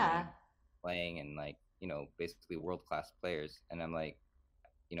that were coming, playing, and like basically world-class players. And I'm like,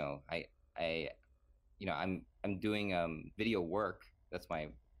 I'm doing video work. That's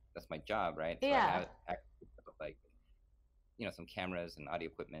my job, right? So I have like some cameras and audio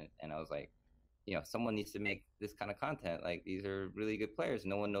equipment, and I was like, someone needs to make this kind of content. Like, these are really good players.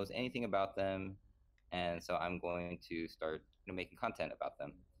 No one knows anything about them, and so I'm going to start making content about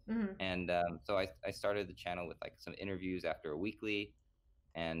them. And so I started the channel with like some interviews after a weekly,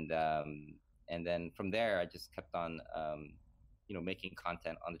 and then from there I just kept on making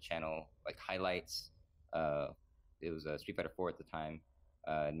content on the channel, like highlights. It was Street Fighter 4 at the time.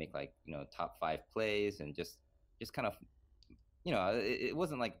 I'd make like top 5 plays, and just kind of it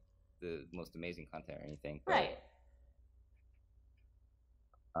wasn't like the most amazing content or anything, but, right.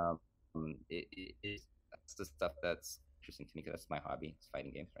 That's the stuff that's interesting to me because that's my hobby. It's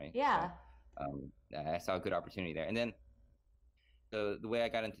fighting games, right? Yeah. So, I saw a good opportunity there, and then the way I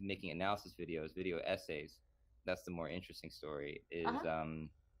got into making analysis videos, video essays, that's the more interesting story. Is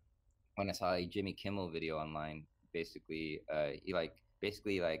when I saw a Jimmy Kimmel video online. Basically, he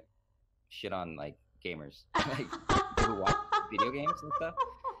basically shit on like gamers, like people who watch video games and stuff.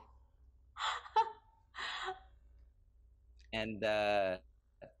 And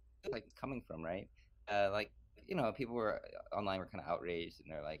like coming from, right? People were online were kind of outraged,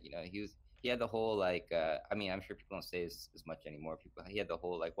 and they're like, he had the whole like, I mean, I'm sure people don't say this as much anymore. He had the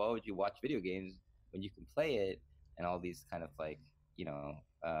whole like, why would you watch video games when you can play it, and all these kind of like,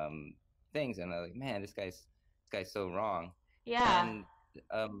 things. And I'm like, man, this guy's so wrong. Yeah. And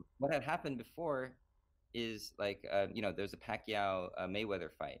what had happened before is like, there's a Pacquiao Mayweather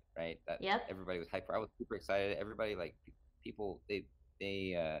fight, right? That everybody was hyped for. I was super excited. Everybody, like, people, they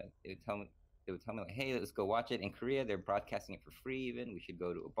would tell me like, hey, let's go watch it. In Korea, they're broadcasting it for free. Even we should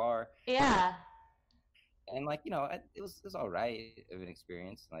go to a bar. Yeah. And like, it was all right of an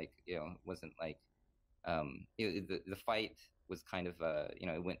experience. Like, it wasn't like, the fight was kind of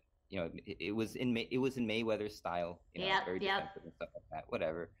it went. It was in Mayweather style, very defensive and stuff like that.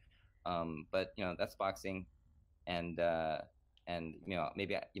 Whatever, but that's boxing, and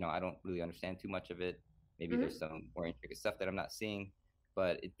maybe I don't really understand too much of it. Maybe there's some more intricate stuff that I'm not seeing,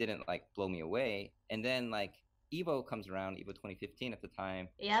 but it didn't like blow me away. And then like Evo comes around, Evo 2015 at the time.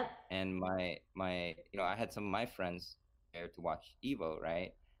 Yep. And my I had some of my friends there to watch Evo,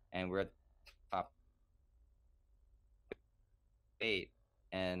 right? And we're at the top 8.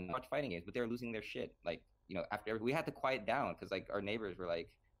 And watch fighting games, but they're losing their shit. Like, after we had to quiet down because like our neighbors were like,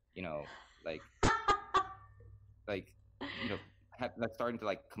 you know, like like you know like starting to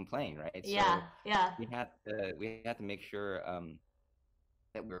like complain, right? Yeah, So yeah, we had to make sure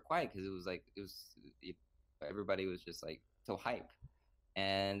that we were quiet because it, everybody was just like so hype.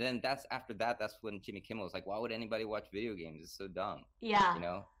 And then that's when Jimmy Kimmel was like, why would anybody watch video games? It's so dumb, yeah.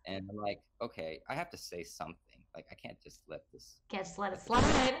 And I'm like, okay, I have to say something. Like I can't just let this Can't just let it let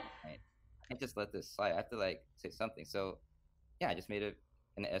this slide. right? I can't just let this slide. I have to like say something. So yeah, I just made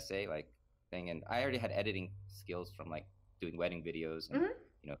an essay like thing, and I already had editing skills from like doing wedding videos and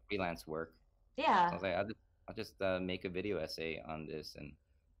Hmm. freelance work. So I Yeah. was like, I'll just make a video essay on this,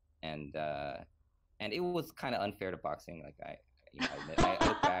 and uh, and it was kind of unfair to boxing. Like I admit, I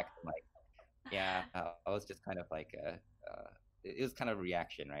look back and like, yeah, I was just kind of like it was kind of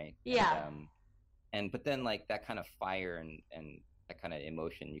reaction, right? Yeah. And but then like that kind of fire and that kind of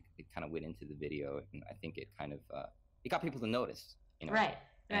emotion, it kind of went into the video, and I think it kind of it got people to notice, Right.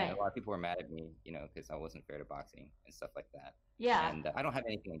 and a Right. lot of people were mad at me, because I wasn't fair to boxing and stuff like that. Yeah. And I don't have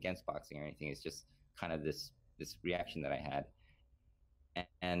anything against boxing or anything. It's just kind of this reaction that I had,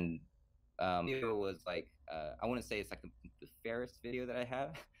 and video was like I wouldn't say it's like the fairest video that I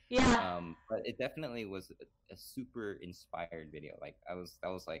have, Yeah. but it definitely was a super inspired video. Like that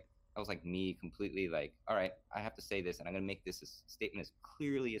was like me completely like, all right, I have to say this, and I'm gonna make this statement as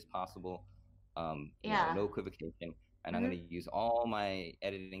clearly as possible, Yeah. no equivocation, and I'm Hmm. gonna use all my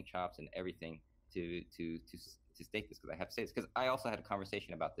editing chops and everything to state this because I have to say this because I also had a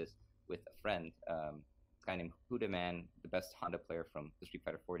conversation about this with a friend, a guy named Huda Man, the best Honda player from the Street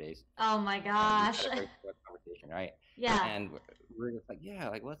Fighter 4 days, Oh my and we gosh. had a very good conversation, right? Yeah. And we're just like, yeah,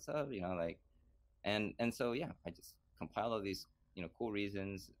 like what's up, like, and so yeah, I just compile all these cool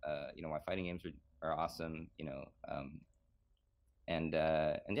reasons, why fighting games are awesome, and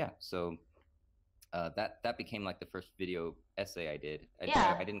yeah, so that became like the first video essay I did.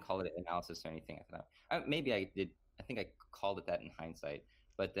 Yeah. I didn't call it analysis or anything at the time. Maybe I did. I think I called it that in hindsight.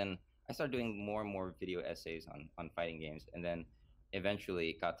 But then I started doing more and more video essays on fighting games, and then eventually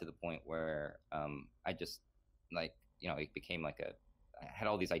it got to the point where I just like it became like I had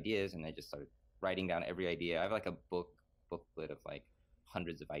all these ideas, and I just started writing down every idea. I have like a booklet of like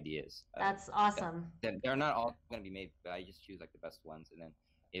hundreds of ideas. That's That, awesome. that they're not all going to be made, but I just choose like the best ones, and then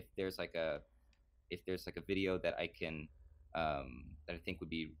if there's like a video that I can that I think would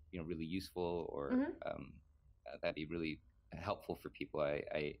be really useful or Hmm. that'd be really helpful for people,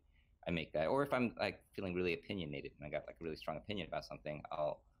 I make that. Or if I'm like feeling really opinionated and I got like a really strong opinion about something,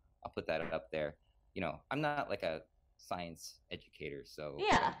 I'll put that up there. I'm not like a science educator, so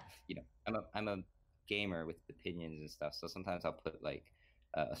Yeah. I'm a gamer with opinions and stuff. So sometimes I'll put like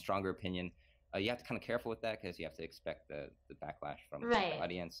a stronger opinion. You have to kind of careful with that because you have to expect the backlash from the Right.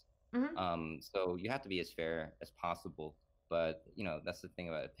 audience. Hmm. So you have to be as fair as possible. But that's the thing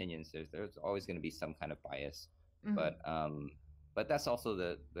about opinions. There's always going to be some kind of bias. Hmm. But that's also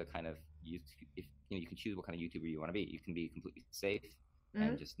the kind of YouTube. If you can choose what kind of YouTuber you want to be. You can be completely safe Hmm.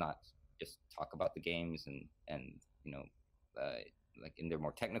 and just talk about the games and like in their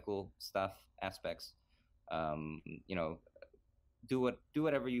more technical stuff aspects. Um, you know, do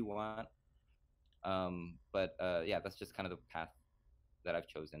whatever you want. But yeah, that's just kind of the path that I've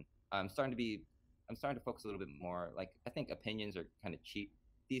chosen. I'm starting to focus a little bit more. Like I think opinions are kind of cheap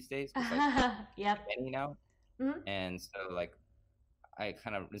these days because like Yep. many now, Hmm. and so like I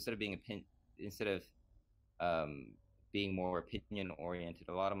kind of instead of um, being more opinion oriented,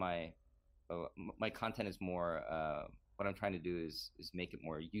 a lot of my content is more. What I'm trying to do is make it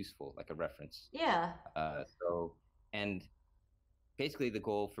more useful, like a reference. Yeah. So and basically the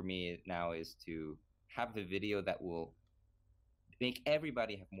goal for me now is to have a video that will make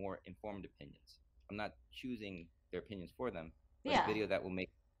everybody have more informed opinions. I'm not choosing their opinions for them, but a Yeah. video that will make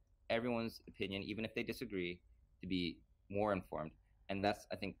everyone's opinion, even if they disagree, to be more informed. And that's,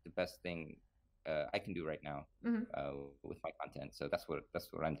 I think, the best thing I can do right now Hmm. with my content. So that's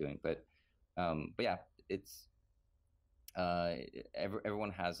what I'm doing. But yeah, it's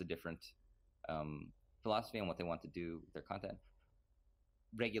everyone has a different philosophy on what they want to do with their content.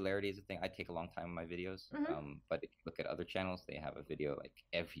 Regularity is a thing. I take a long time on my videos, Hmm. but if you look at other channels, they have a video like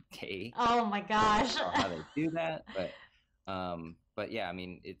every day. Oh my I gosh. don't know how they do that, but yeah, I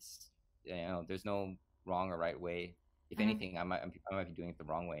mean, it's there's no wrong or right way. If Hmm. anything, I might be doing it the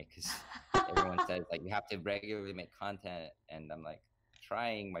wrong way because everyone says like you have to regularly make content, and I'm like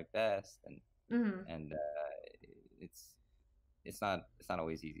trying my best, and Hmm. and it's it's not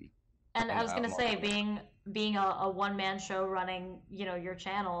always easy. And I and was gonna I'm say, also being a one man show running, your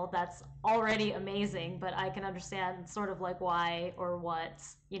channel, that's already amazing. But I can understand sort of like why or what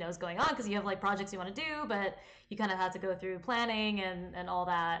is going on, because you have like projects you want to do, but you kind of had to go through planning and all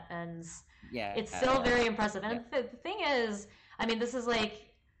that, and yeah, it's still very impressive. yeah, And the thing is, I mean, this is like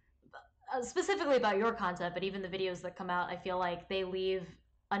specifically about your content, but even the videos that come out, I feel like they leave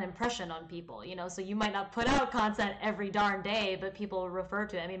an impression on people, So you might not put out content every darn day, but people refer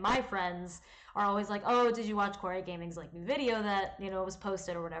to it. I mean, my friends are always like, "Oh, did you watch Corey Gaming's like new video that was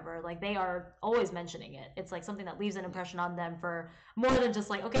posted or whatever?" Like they are always mentioning it. It's like something that leaves an impression on them for more than just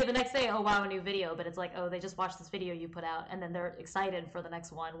like, okay, the next day, oh wow, a new video. But it's like, oh, they just watched this video you put out, and then they're excited for the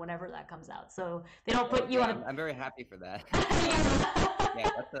next one whenever that comes out. So they don't well, put you yeah, on a I'm very happy for that. Yeah,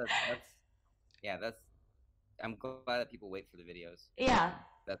 yeah. that's I'm glad that people wait for the videos. Yeah.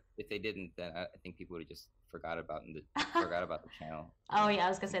 That if they didn't, then I think people would have just forgot about the channel, Oh yeah, I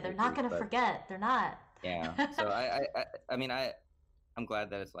was gonna say they're not completely. gonna But forget. They're not. yeah, so I mean, I'm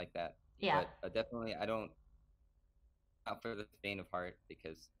glad that it's like that. Yeah. But definitely, I don't not for the faint of heart,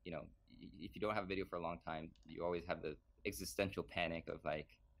 because if you don't have a video for a long time, you always have the existential panic of like,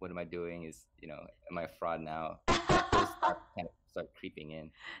 what am I doing? Am I a fraud now? Those thoughts kind of start creeping in,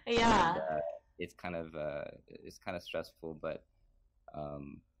 and Yeah. it's kind of stressful. But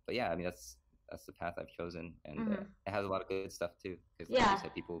yeah, I mean that's the path I've chosen, and Mhm. it has a lot of good stuff too. Because like you Yeah.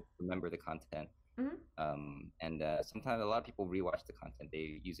 said, people remember the content, Mhm. and sometimes a lot of people rewatch the content.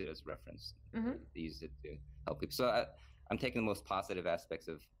 They use it as reference. Mhm. They use it to help people. So I'm taking the most positive aspects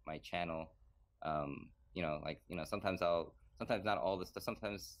of my channel. Like sometimes not all the stuff.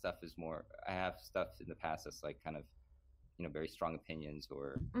 Sometimes stuff is more. I have stuff in the past that's like kind of very strong opinions,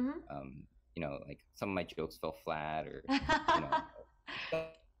 or Mhm. like some of my jokes fell flat, or you know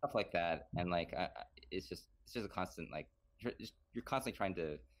stuff like that. And like it's just a constant, like you're constantly trying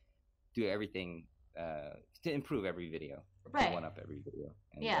to do everything to improve every video, to Right. one up every video.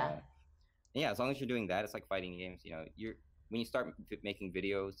 And Yeah. yeah, as long as you're doing that, it's like fighting games. You're when you start making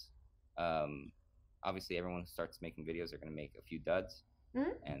videos, um obviously everyone who starts making videos are going to make a few duds,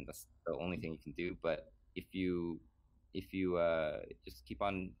 Mhm. and that's the only thing you can do. But if you just keep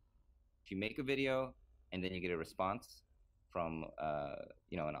on, if you make a video and then you get a response from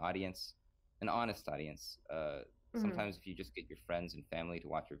an audience, an honest audience, Mhm. sometimes if you just get your friends and family to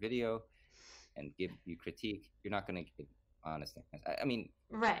watch your video and give you critique, you're not going to get honest things. I mean,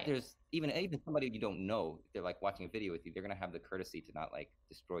 Right. there's even somebody you don't know, if they're like watching a video with you, they're going to have the courtesy to not like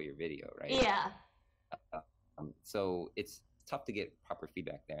destroy your video, right? Yeah. So it's tough to get proper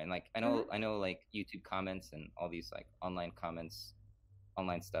feedback there. And like I know Mhm. I know like YouTube comments and all these like online comments,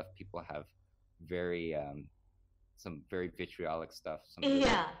 online stuff, people have very some very vitriolic stuff, some really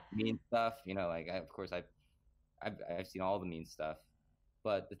Yeah. mean stuff. Like of course I've seen all the mean stuff,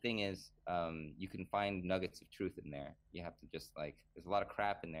 but the thing is, you can find nuggets of truth in there. You have to just like, there's a lot of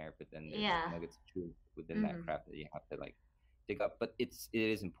crap in there, but then there's like Yeah. nuggets of truth within that Mhm. crap that you have to like dig up. But it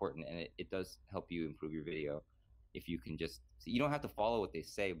is important, and it does help you improve your video if you can just, so you don't have to follow what they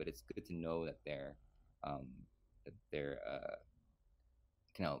say, but it's good to know um that they're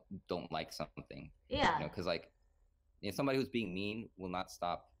don't like something, Yeah. because like somebody who's being mean will not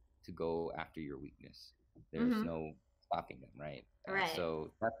stop to go after your weakness. There's Mhm. no stopping them, right? Right.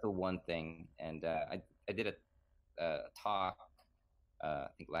 So that's the one thing. And I did a talk, I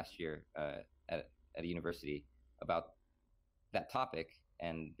think last year, at a university about that topic.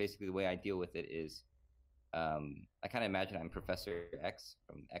 And basically, the way I deal with it is, I kind of imagine I'm Professor X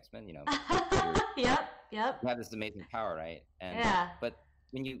from X-Men. You're Yep. Yep. you have this amazing power, right? And Yeah. but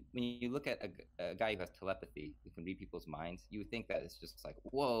when you look at a guy who has telepathy, who can read people's minds, you would think that it's just like,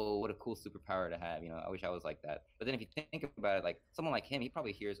 whoa, what a cool superpower to have. I wish I was like that. But then if you think about it, like someone like him, he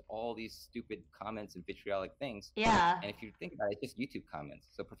probably hears all these stupid comments and vitriolic things. Yeah. And if you think about it, it's just YouTube comments.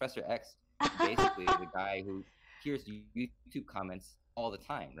 So Professor X basically is a guy who hears YouTube comments all the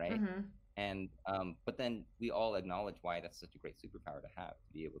time, right? Mhm. And but then we all acknowledge why that's such a great superpower to have,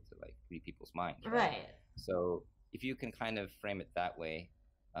 to be able to like read people's minds, right? Right. So if you can kind of frame it that way,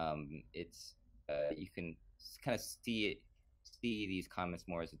 it's you can kind of see these comments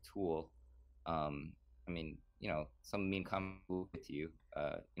more as a tool. I mean, some mean comment will get to you.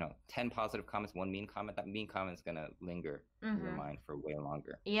 10 positive comments, one mean comment. That mean comment is gonna linger in your Mhm. mind for way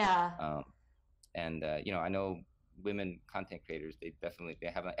longer. Yeah. And I know women content creators, they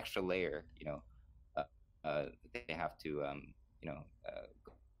have an extra layer, uh, that they have to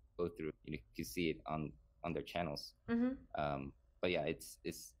go through. You see it on their channels. Mhm. But yeah, it's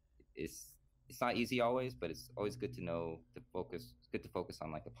not easy always, but it's always good to know to focus. It's good to focus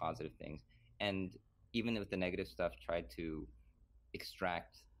on like the positive things, and even with the negative stuff, try to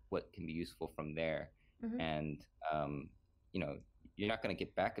extract what can be useful from there, Hmm. and you know, you're not going to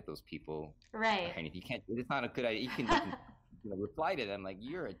get back at those people. Right. And if you can't, it's not a good idea. You can reply to them like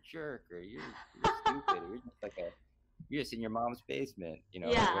you're a jerk, or you're stupid, or you're just in your mom's basement, or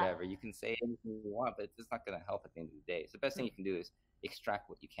Yeah. whatever. You can say anything you want, but it's just not going to help at the end of the day. So the best thing you can do is extract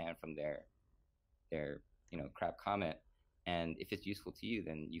what you can from their crap comment, and if it's useful to you,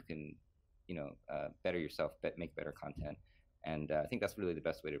 then you can better yourself, make better content. And I think that's really the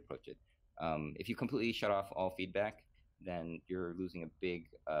best way to approach it. If you completely shut off all feedback, then you're losing a big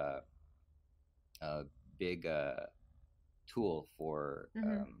tool for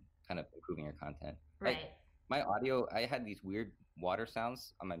Hmm. kind of improving your content. Like Right. my audio, I had these weird water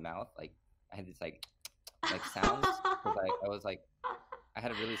sounds on my mouth. Like I had these like sounds because I was like I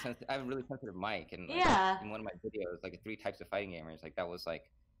have a really sensitive mic, and like Yeah. in one of my videos, like three types of fighting gamers, like that was like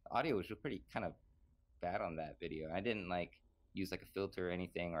the audio was pretty kind of bad on that video. I didn't like use like a filter or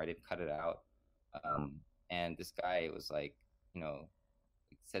anything, or I didn't cut it out. Um, and this guy was like, you know,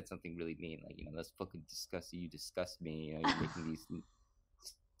 said something really mean, like, let's fucking discuss you. You disgust me. You're making these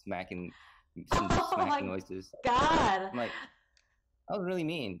smacking, some Oh smacking my noises. God. I'm like, that was really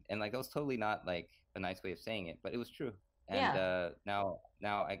mean, and like that was totally not like a nice way of saying it, but it was true. And Yeah.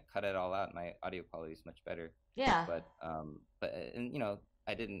 now I cut it all out. My audio quality is much better. Yeah. But and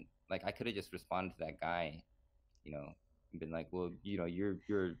I didn't like I could have just responded to that guy, you know, and been like, well, you're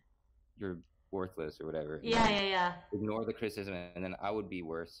worthless or whatever, Yeah. Yeah. Yeah. ignore the criticism, and then I would be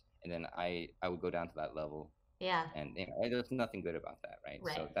worse, and then I would go down to that level, Yeah. and there's nothing good about that, right?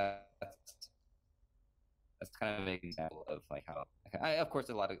 Right. So that's kind of an example of like how of course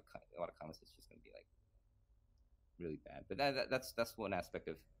a lot of comments it's just going to be like really bad, but that's one aspect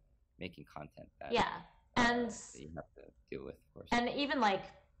of making content Yeah. And that you have to deal with, of course. and even like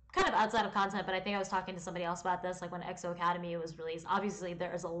kind of outside of content, but I think I was talking to somebody else about this, like when Exo Academy was released, obviously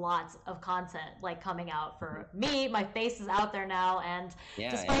there's a lot of content like coming out for me. My face is out there now, and Yeah,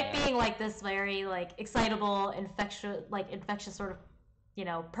 yeah, despite yeah. being like this very like excitable, infectious sort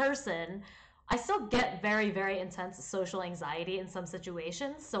of, person, I still get very, very intense social anxiety in some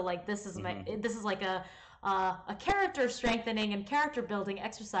situations. So like Hmm. this is like a character strengthening and character building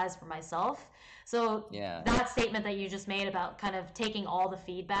exercise for myself. So Yeah, that statement that you just made about kind of taking all the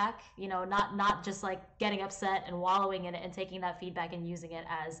feedback, not just like getting upset and wallowing in it, and taking that feedback and using it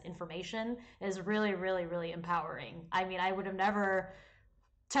as information is really, really, really empowering. I mean, I would have never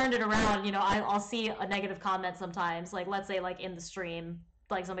turned it around. I'll see a negative comment sometimes, like let's say like in the stream,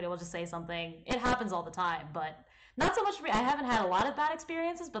 like somebody will just say something. It happens all the time, but not so much for me. I haven't had a lot of bad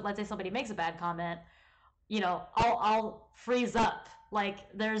experiences, but let's say somebody makes a bad comment, I'll freeze up. Like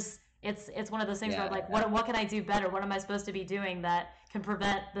it's one of those things where I'm yeah, like, yeah, what can I do better? What am I supposed to be doing that can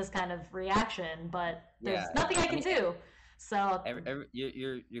prevent this kind of reaction? But there's yeah. nothing I I can mean, do. So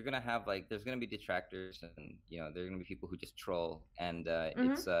you're gonna have like there's gonna be detractors, and there are gonna be people who just troll, and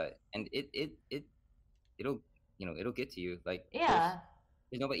mhm. and it'll it'll get to you. Like Yeah.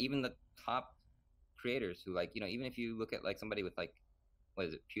 nobody, even the top creators who, like, even if you look at like somebody with like, what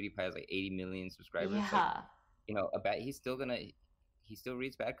is it, PewDiePie has like 80 million subscribers, like, Yeah. a bad he still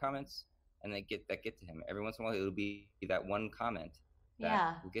reads bad comments, and they get to him every once in a while. It'll be that one comment that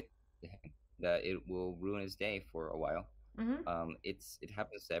Yeah. will get to him, that it will ruin his day for a while. Mhm. It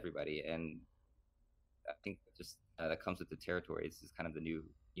happens to everybody, and I think just that comes with the territory. This is kind of the new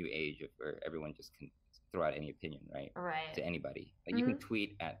age of where everyone just can throw out any opinion, right? Right. To anybody. Like you can Mhm.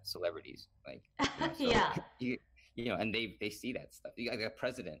 tweet at celebrities, like, so Yeah. and they see that stuff. Like a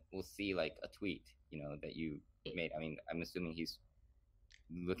president will see like a tweet, that you made. I mean, I'm assuming he's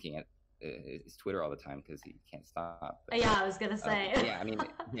looking at his Twitter all the time because he can't stop. But Yeah, I was gonna say. yeah, I mean,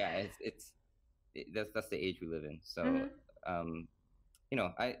 yeah, that's the age we live in. So Mhm. um,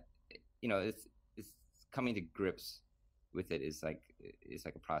 I it's coming to grips with it is like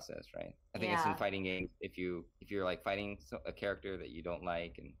a process, right? I think it's in Yeah. fighting games. If you're like fighting a character that you don't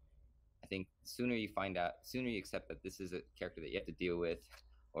like, and I think sooner you accept that this is a character that you have to deal with,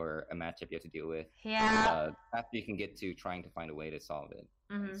 or a matchup you have to deal with, Yeah. after you can get to trying to find a way to solve it.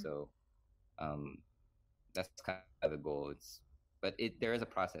 And Mhm. so um, that's kind of the goal. But there is a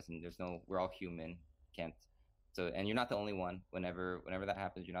process, and we're all human. Can't so And you're not the only one. Whenever that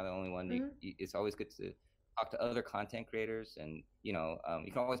happens, you're not the only one. Mhm. It's always good to talk to other content creators, and you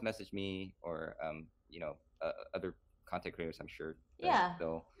can always message me, or other content creators. I'm sure that Yeah.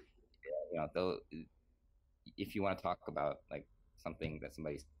 they'll if you want to talk about like something that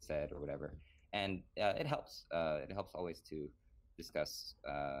somebody said or whatever, and it helps always to discuss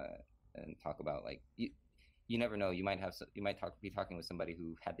and talk about, like, you never know, you might be talking with somebody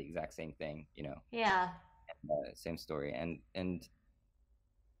who had the exact same thing, Yeah. same story, and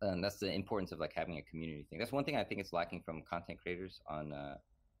that's the importance of like having a community thing. That's one thing I think is lacking from content creators on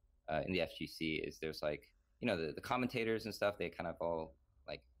in the FGC is there's like the commentators and stuff. They kind of all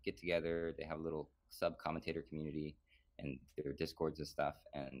like get together. They have a little sub commentator community and their discords and stuff.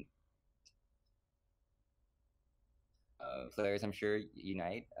 And players, I'm sure,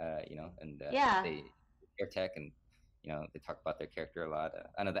 unite. And Yeah. they share tech and they talk about their character a lot.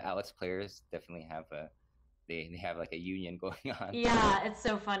 I know the Alex players definitely have a they have like a union going on. Yeah, it's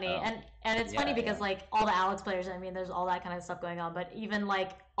so funny. Um, And it's funny yeah, because yeah, like all the Alex players, I mean, there's all that kind of stuff going on, but even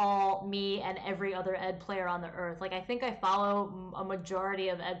like all me and every other Ed player on the earth, like I think I follow a majority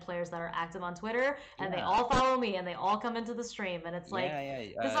of Ed players that are active on Twitter and they yeah, all follow me and they all come into the stream and it's like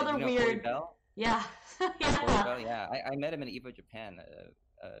yeah. this other Corey weird. Bell. Yeah. Corey Yeah. Bell, yeah. I met him in Evo Japan.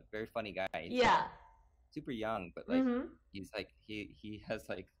 A very funny guy. He's Yeah. super young, but like Mhm. he's like he has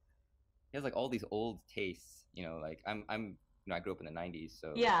like all these old tastes. Like I'm I grew up in the '90s,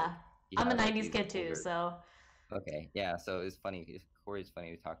 so like Yeah. he I'm a has like 90s these kid too, older. so Okay, yeah. So it's funny. Corey's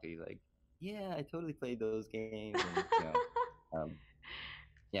funny to talk to. He's like, yeah, I totally played those games, and um,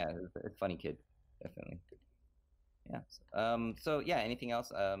 yeah, it's a funny kid, definitely. Yeah. So yeah, anything else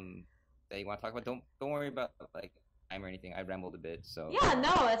that you want to talk about? Don't worry about like time or anything. I rambled a bit, so Yeah,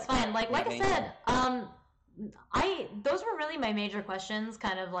 no, it's fine. do you Like have I anything? said, I those were really my major questions.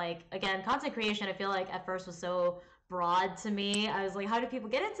 Kind of like again, content creation. I feel like at first was so broad to me. I was like, how do people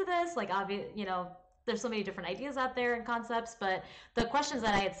get into this? Like, obvious, there's so many different ideas out there and concepts. But the questions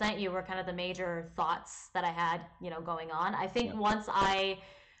that I had sent you were kind of the major thoughts that I had, going on. I think Yeah, once I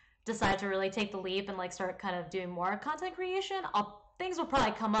decide to really take the leap and like start kind of doing more content creation, things will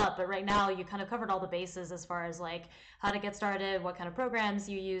probably come up. But right now, you kind of covered all the bases as far as like how to get started, what kind of programs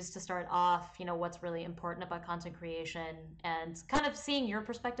you use to start off, what's really important about content creation, and kind of seeing your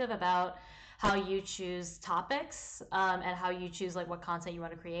perspective about how you choose topics and how you choose like what content you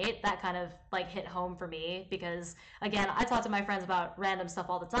want to create. That kind of like hit home for me because again, I talk to my friends about random stuff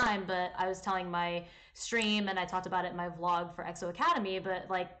all the time, but I was telling my stream and I talked about it in my vlog for EXO Academy, but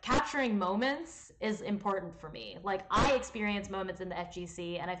like capturing moments is important for me. Like I experience moments in the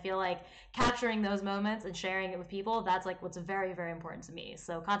FGC and I feel like capturing those moments and sharing it with people, that's like what's very, very important to me.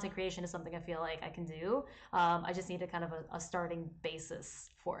 So content creation is something I feel like I can do. I just need a kind of a starting basis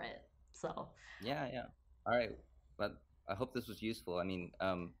for it. So yeah. All right, but I hope this was useful. I mean,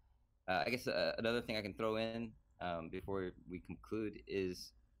 I guess another thing I can throw in before we conclude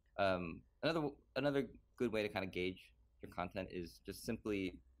is another good way to kind of gauge your content is just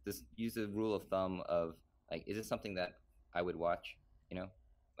simply just use the rule of thumb of like, is it something that I would watch?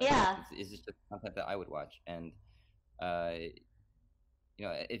 Like yeah, is this just content that I would watch? And uh,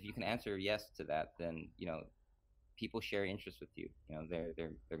 if you can answer yes to that, then people share interest with you.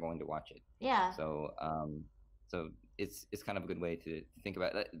 They're going to watch it. yeah, So so it's kind of a good way to think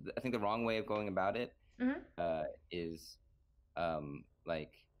about it. I think the wrong way of going about it hmm is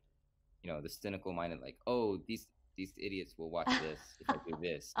like the cynical minded, like, oh, these idiots will watch this if I do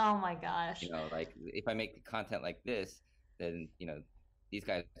this. oh my gosh, Like if I make the content like this, then these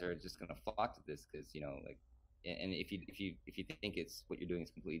guys are just gonna flock to this because like, and if you think it's what you're doing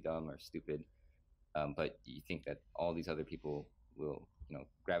is completely dumb or stupid, but you think that all these other people will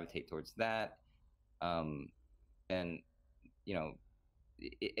gravitate towards that, then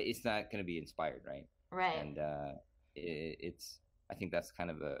it's not going to be inspired, right? right, And it's I think that's kind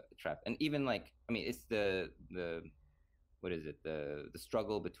of a trap. And even like, I mean, it's the what is it, the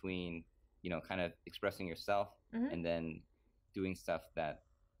struggle between kind of expressing yourself hmm and then doing stuff that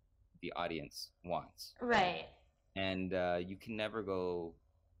the audience wants, right? right, And you can never go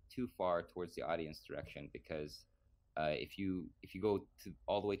too far towards the audience direction because if you go to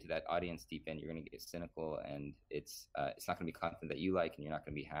all the way to that audience deep end, you're going to get cynical, and it's not going to be content that you like, and you're not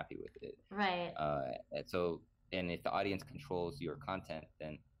going to be happy with it. right, And if the audience controls your content,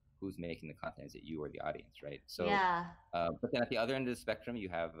 then who's making the content? Is it you or the audience, right? So, yeah, but then at the other end of the spectrum, you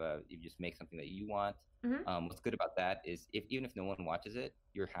just make something that you want. hmm What's good about that is even if no one watches it,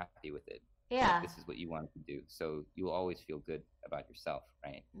 you're happy with it. Like yeah, this is what you wanted to do, so you'll always feel good about yourself,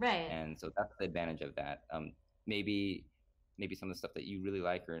 right? right, And so that's the advantage of that. Maybe some of the stuff that you really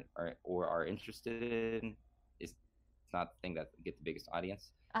like or are interested in is it's not the thing that get the biggest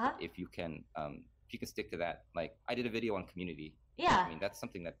audience. uh-huh, But if you can stick to that, like I did a video on community. I yeah, mean, that's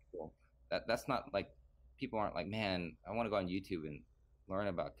something that that's not like, people aren't like, man, I want to go on YouTube and learn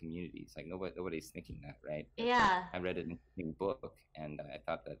about communities. Like nobody's thinking that, right? But yeah, I read an interesting book, and I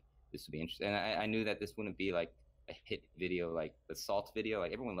thought that this would be interesting. And I knew that this wouldn't be like a hit video like the salt video.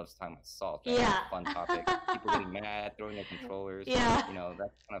 Like everyone loves talking about salt, right? yeah, It's a fun topic. People getting mad, throwing their controllers. yeah,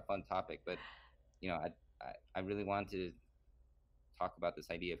 That's kind of a fun topic. But I really wanted to talk about this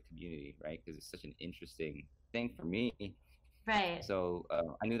idea of community, right? Because it's such an interesting thing for me. Right. So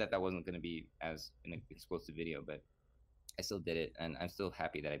I knew that wasn't going to be as an explosive video, but I still did it, and I'm still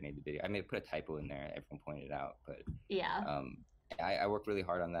happy that I made the video. I may put a typo in there. Everyone pointed it out, but Yeah. I worked really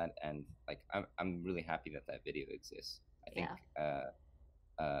hard on that, and like I'm really happy that video exists. I think,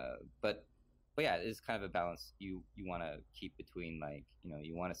 but yeah, it's kind of a balance. You want to keep between, like,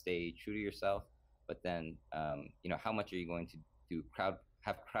 you want to stay true to yourself, but then how much are you going to do have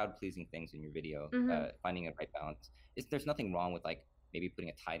crowd pleasing things in your video? Finding a right balance. There's nothing wrong with, like, maybe putting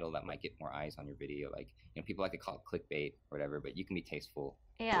a title that might get more eyes on your video. Like, people like to call it clickbait or whatever, but you can be tasteful.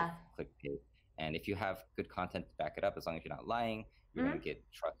 Yeah. With clickbait. And if you have good content to back it up, as long as you're not lying, you're going to get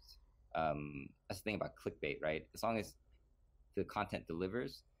trust. That's the thing about clickbait, right? As long as the content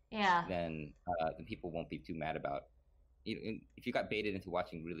delivers, then people won't be too mad about, if you got baited into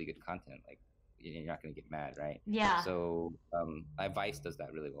watching really good content, like, you're not going to get mad, right? Yeah. So Vice does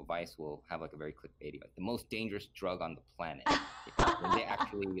that really well. Vice will have like a very clickbaity, like, the most dangerous drug on the planet. And they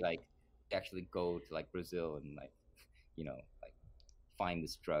actually go to like Brazil and like, like find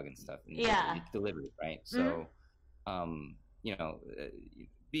this drug and stuff, and it delivers, right? So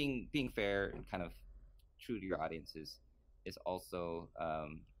being fair and kind of true to your audiences is also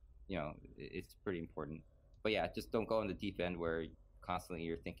it's pretty important. But yeah, just don't go on the deep end where constantly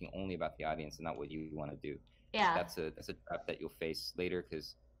you're thinking only about the audience and not what you want to do. Yeah. That's a trap that you'll face later,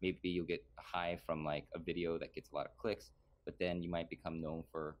 because maybe you'll get a high from like a video that gets a lot of clicks, but then you might become known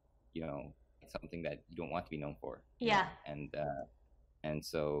for something that you don't want to be known for. Yeah. And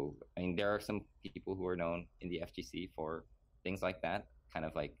so, I mean, there are some people who are known in the FGC for things like that, kind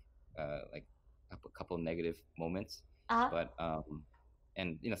of like a couple of negative moments. But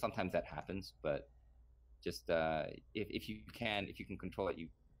and sometimes that happens, but just if you can control it, you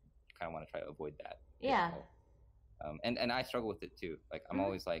kind of want to try to avoid that. Yeah. And I struggle with it too. Like, I'm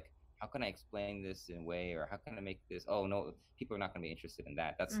always like, how can I explain this in a way, or how can I make this? Oh no, people are not going to be interested in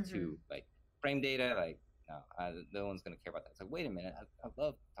that. That's too, like, frame data. Like, no one's going to care about that. It's like, wait a minute, I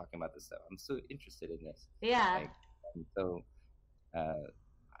love talking about this stuff. I'm so interested in this. Yeah. Like, so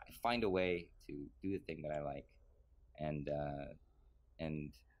I find a way to do the thing that I like, and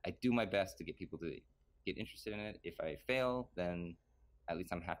I do my best to get people to get interested in it. If I fail, then at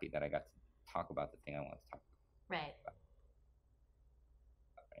least I'm happy that I got to talk about the thing I want to talk about. Right. Right.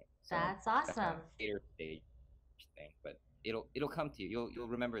 So that's awesome. That's kind of a later stage thing, but it'll come to you. You'll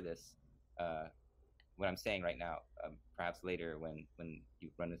remember this. What I'm saying right now, perhaps later when you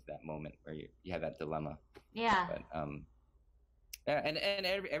run into that moment where you have that dilemma. Yeah. But and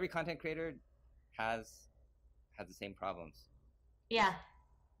every content creator has the same problems. Yeah.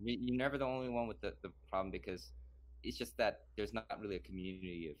 You're never the only one with the problem, because it's just that there's not really a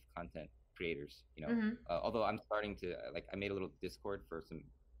community of content creators, although I'm starting to, like, I made a little Discord for some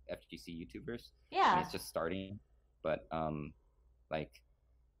FGC YouTubers. Yeah. And it's just starting, but like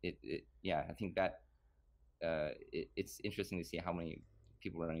I think that it's interesting to see how many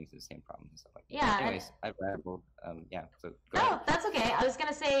people are running into the same problems and stuff like that. Yeah. Anyways, I've rambled. So go ahead. That's okay. I was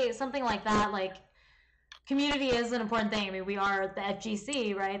gonna say something like that, like, community is an important thing. I mean, we are the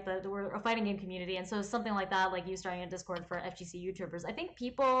FGC, right? We're a fighting game community, and so something like that, like you starting a Discord for FGC YouTubers, I think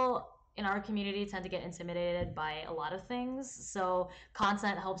people in our community tend to get intimidated by a lot of things. So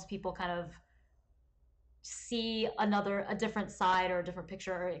content helps people kind of see a different side or a different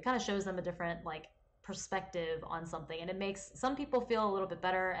picture, or it kind of shows them a different, like, perspective on something, and it makes some people feel a little bit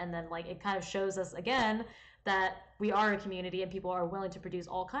better, and then, like, it kind of shows us again that we are a community and people are willing to produce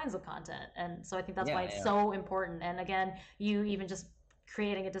all kinds of content. And so I think that's why it's so important. And again, you even just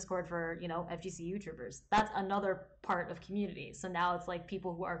creating a Discord for, FGC YouTubers, that's another part of community. So now it's like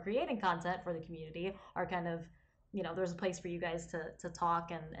people who are creating content for the community are kind of, there's a place for you guys to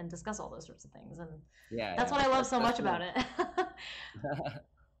talk and discuss all those sorts of things. And that's what I love so much about it.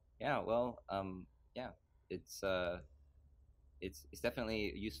 Yeah, well, it's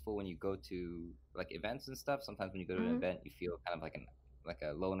definitely useful when you go to, like, events and stuff. Sometimes when you go to an event, you feel kind of like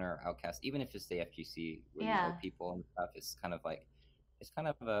a loner outcast, even if it's the FGC where you know people and stuff. It's kind of a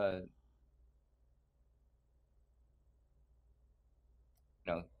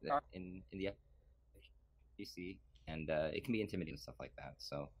in the FGC, and it can be intimidating and stuff like that.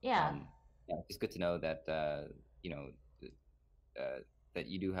 So it's good to know that that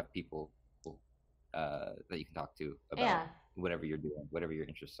you do have people that you can talk to about whatever you're doing, whatever your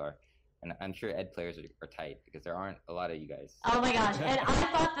interests are. And I'm sure ed players are tight, because there aren't a lot of you guys. Oh my gosh. And I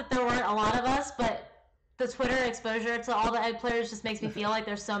thought that there weren't a lot of us, but the Twitter exposure to all the ed players just makes me feel like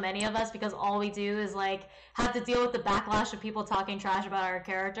there's so many of us because all we do is like have to deal with the backlash of people talking trash about our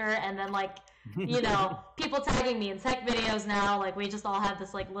character, and then like people tagging me in tech videos now. Like we just all have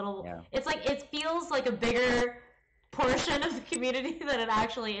this like little. Yeah. It's like it feels like a bigger portion of the community than it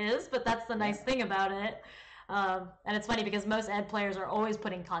actually is, but that's the nice thing about it. And it's funny because most ed players are always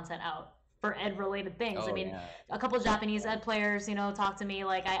putting content out for ed related things. Oh I mean, yeah. a couple Japanese ed players, talk to me.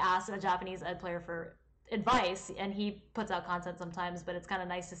 Like I asked a Japanese ed player for advice, and he puts out content sometimes, but it's kind of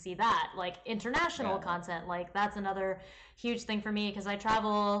nice to see that like international Yeah. content. Like that's another huge thing for me because I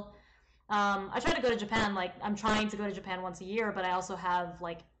travel. I try to go to Japan. Like I'm trying to go to Japan once a year, but I also have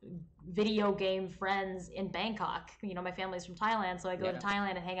like video game friends in Bangkok. My family's from Thailand, so I go to Yeah.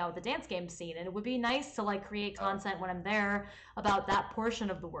 Thailand and hang out with the dance game scene. And it would be nice to like create Oh, content when I'm there about that portion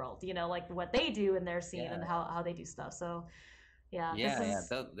of the world. Like what they do in their scene and yeah. how they do stuff. So yeah, this Yeah. Yeah.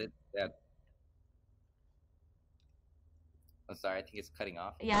 is Yeah. I'm sorry. I think it's cutting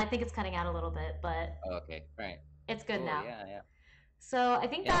off yeah. I again. think it's cutting out a little bit, but Oh, okay. Right. it's good Cool. now. Yeah. Yeah. So I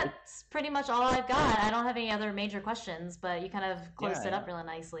think Yeah. that's pretty much all I've got. I don't have any other major questions, but you kind of Yeah. closed it Yeah. up really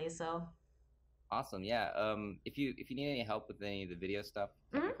nicely. So Awesome. Yeah. If you need any help with any of the video stuff,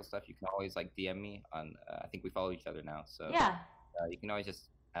 mhm. technical stuff, you can always like DM me on. I think we follow each other now, so Yeah, you can always just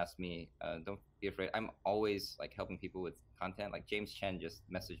ask me. Don't be afraid. I'm always like helping people with content. Like James Chen just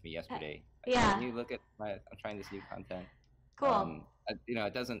messaged me yesterday. Like, hey, can yeah, you look at I'm trying this new content. cool.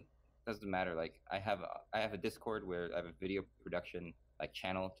 It doesn't matter. Like I have a Discord where I have a video production like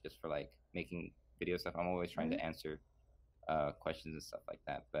channel just for like making video stuff. I'm always trying Mhm. to answer questions and stuff like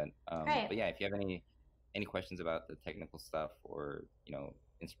that. Great. But yeah, if you have any questions about the technical stuff or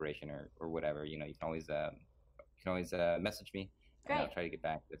inspiration or whatever, you can always message me and I'll Great. try to get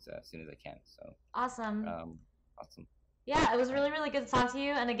back as soon as I can. So Awesome. awesome. Yeah, it was All right. really, really good to talk to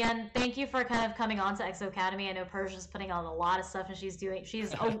you. And again, thank you for kind of coming on to Exo Academy. I know Persia's putting on a lot of stuff, and she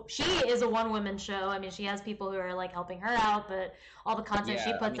is a one woman show. I mean, she has people who are like helping her out, but all the content she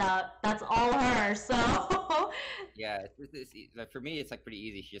Yeah, I puts mean, out, that's all her. So yeah, like, for me, it's like pretty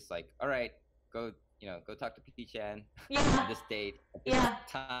easy. She's just like, all right, go, go talk to PT Chan on yeah, this date at this yeah.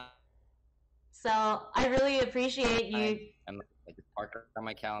 time. So I really appreciate you. I'm like just mark it on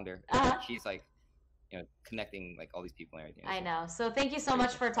my calendar. And Uh, like, she's like, connecting like all these people and everything. I So know. So thank you it's so great.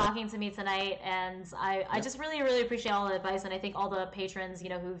 much for talking to me tonight. And I Yeah. just really, really appreciate all the advice. And I think all the patrons,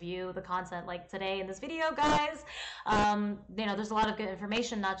 who view the content like today in this video, guys, there's a lot of good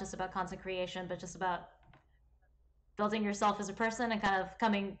information, not just about content creation, but just about building yourself as a person and kind of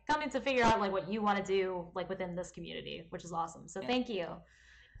coming to figure out like what you want to do like within this community, which is awesome. So Yeah. thank you.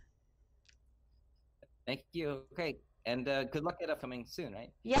 Thank you. Okay. And good luck at upcoming soon,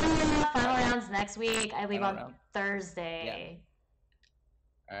 right? Yeah, final Final rounds next week. I leave final on round. Yeah. Thursday.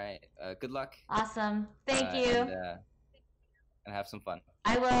 All right. Good luck. Awesome. Thank And you. have some fun.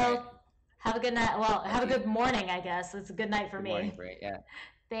 I All right. will. Have a good night. Well, have Thank a you. good morning, I guess. It's a good night for Good morning, me. Bray. Yeah.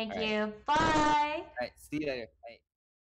 Thank All right. you. Bye. All right. See you later. Bye.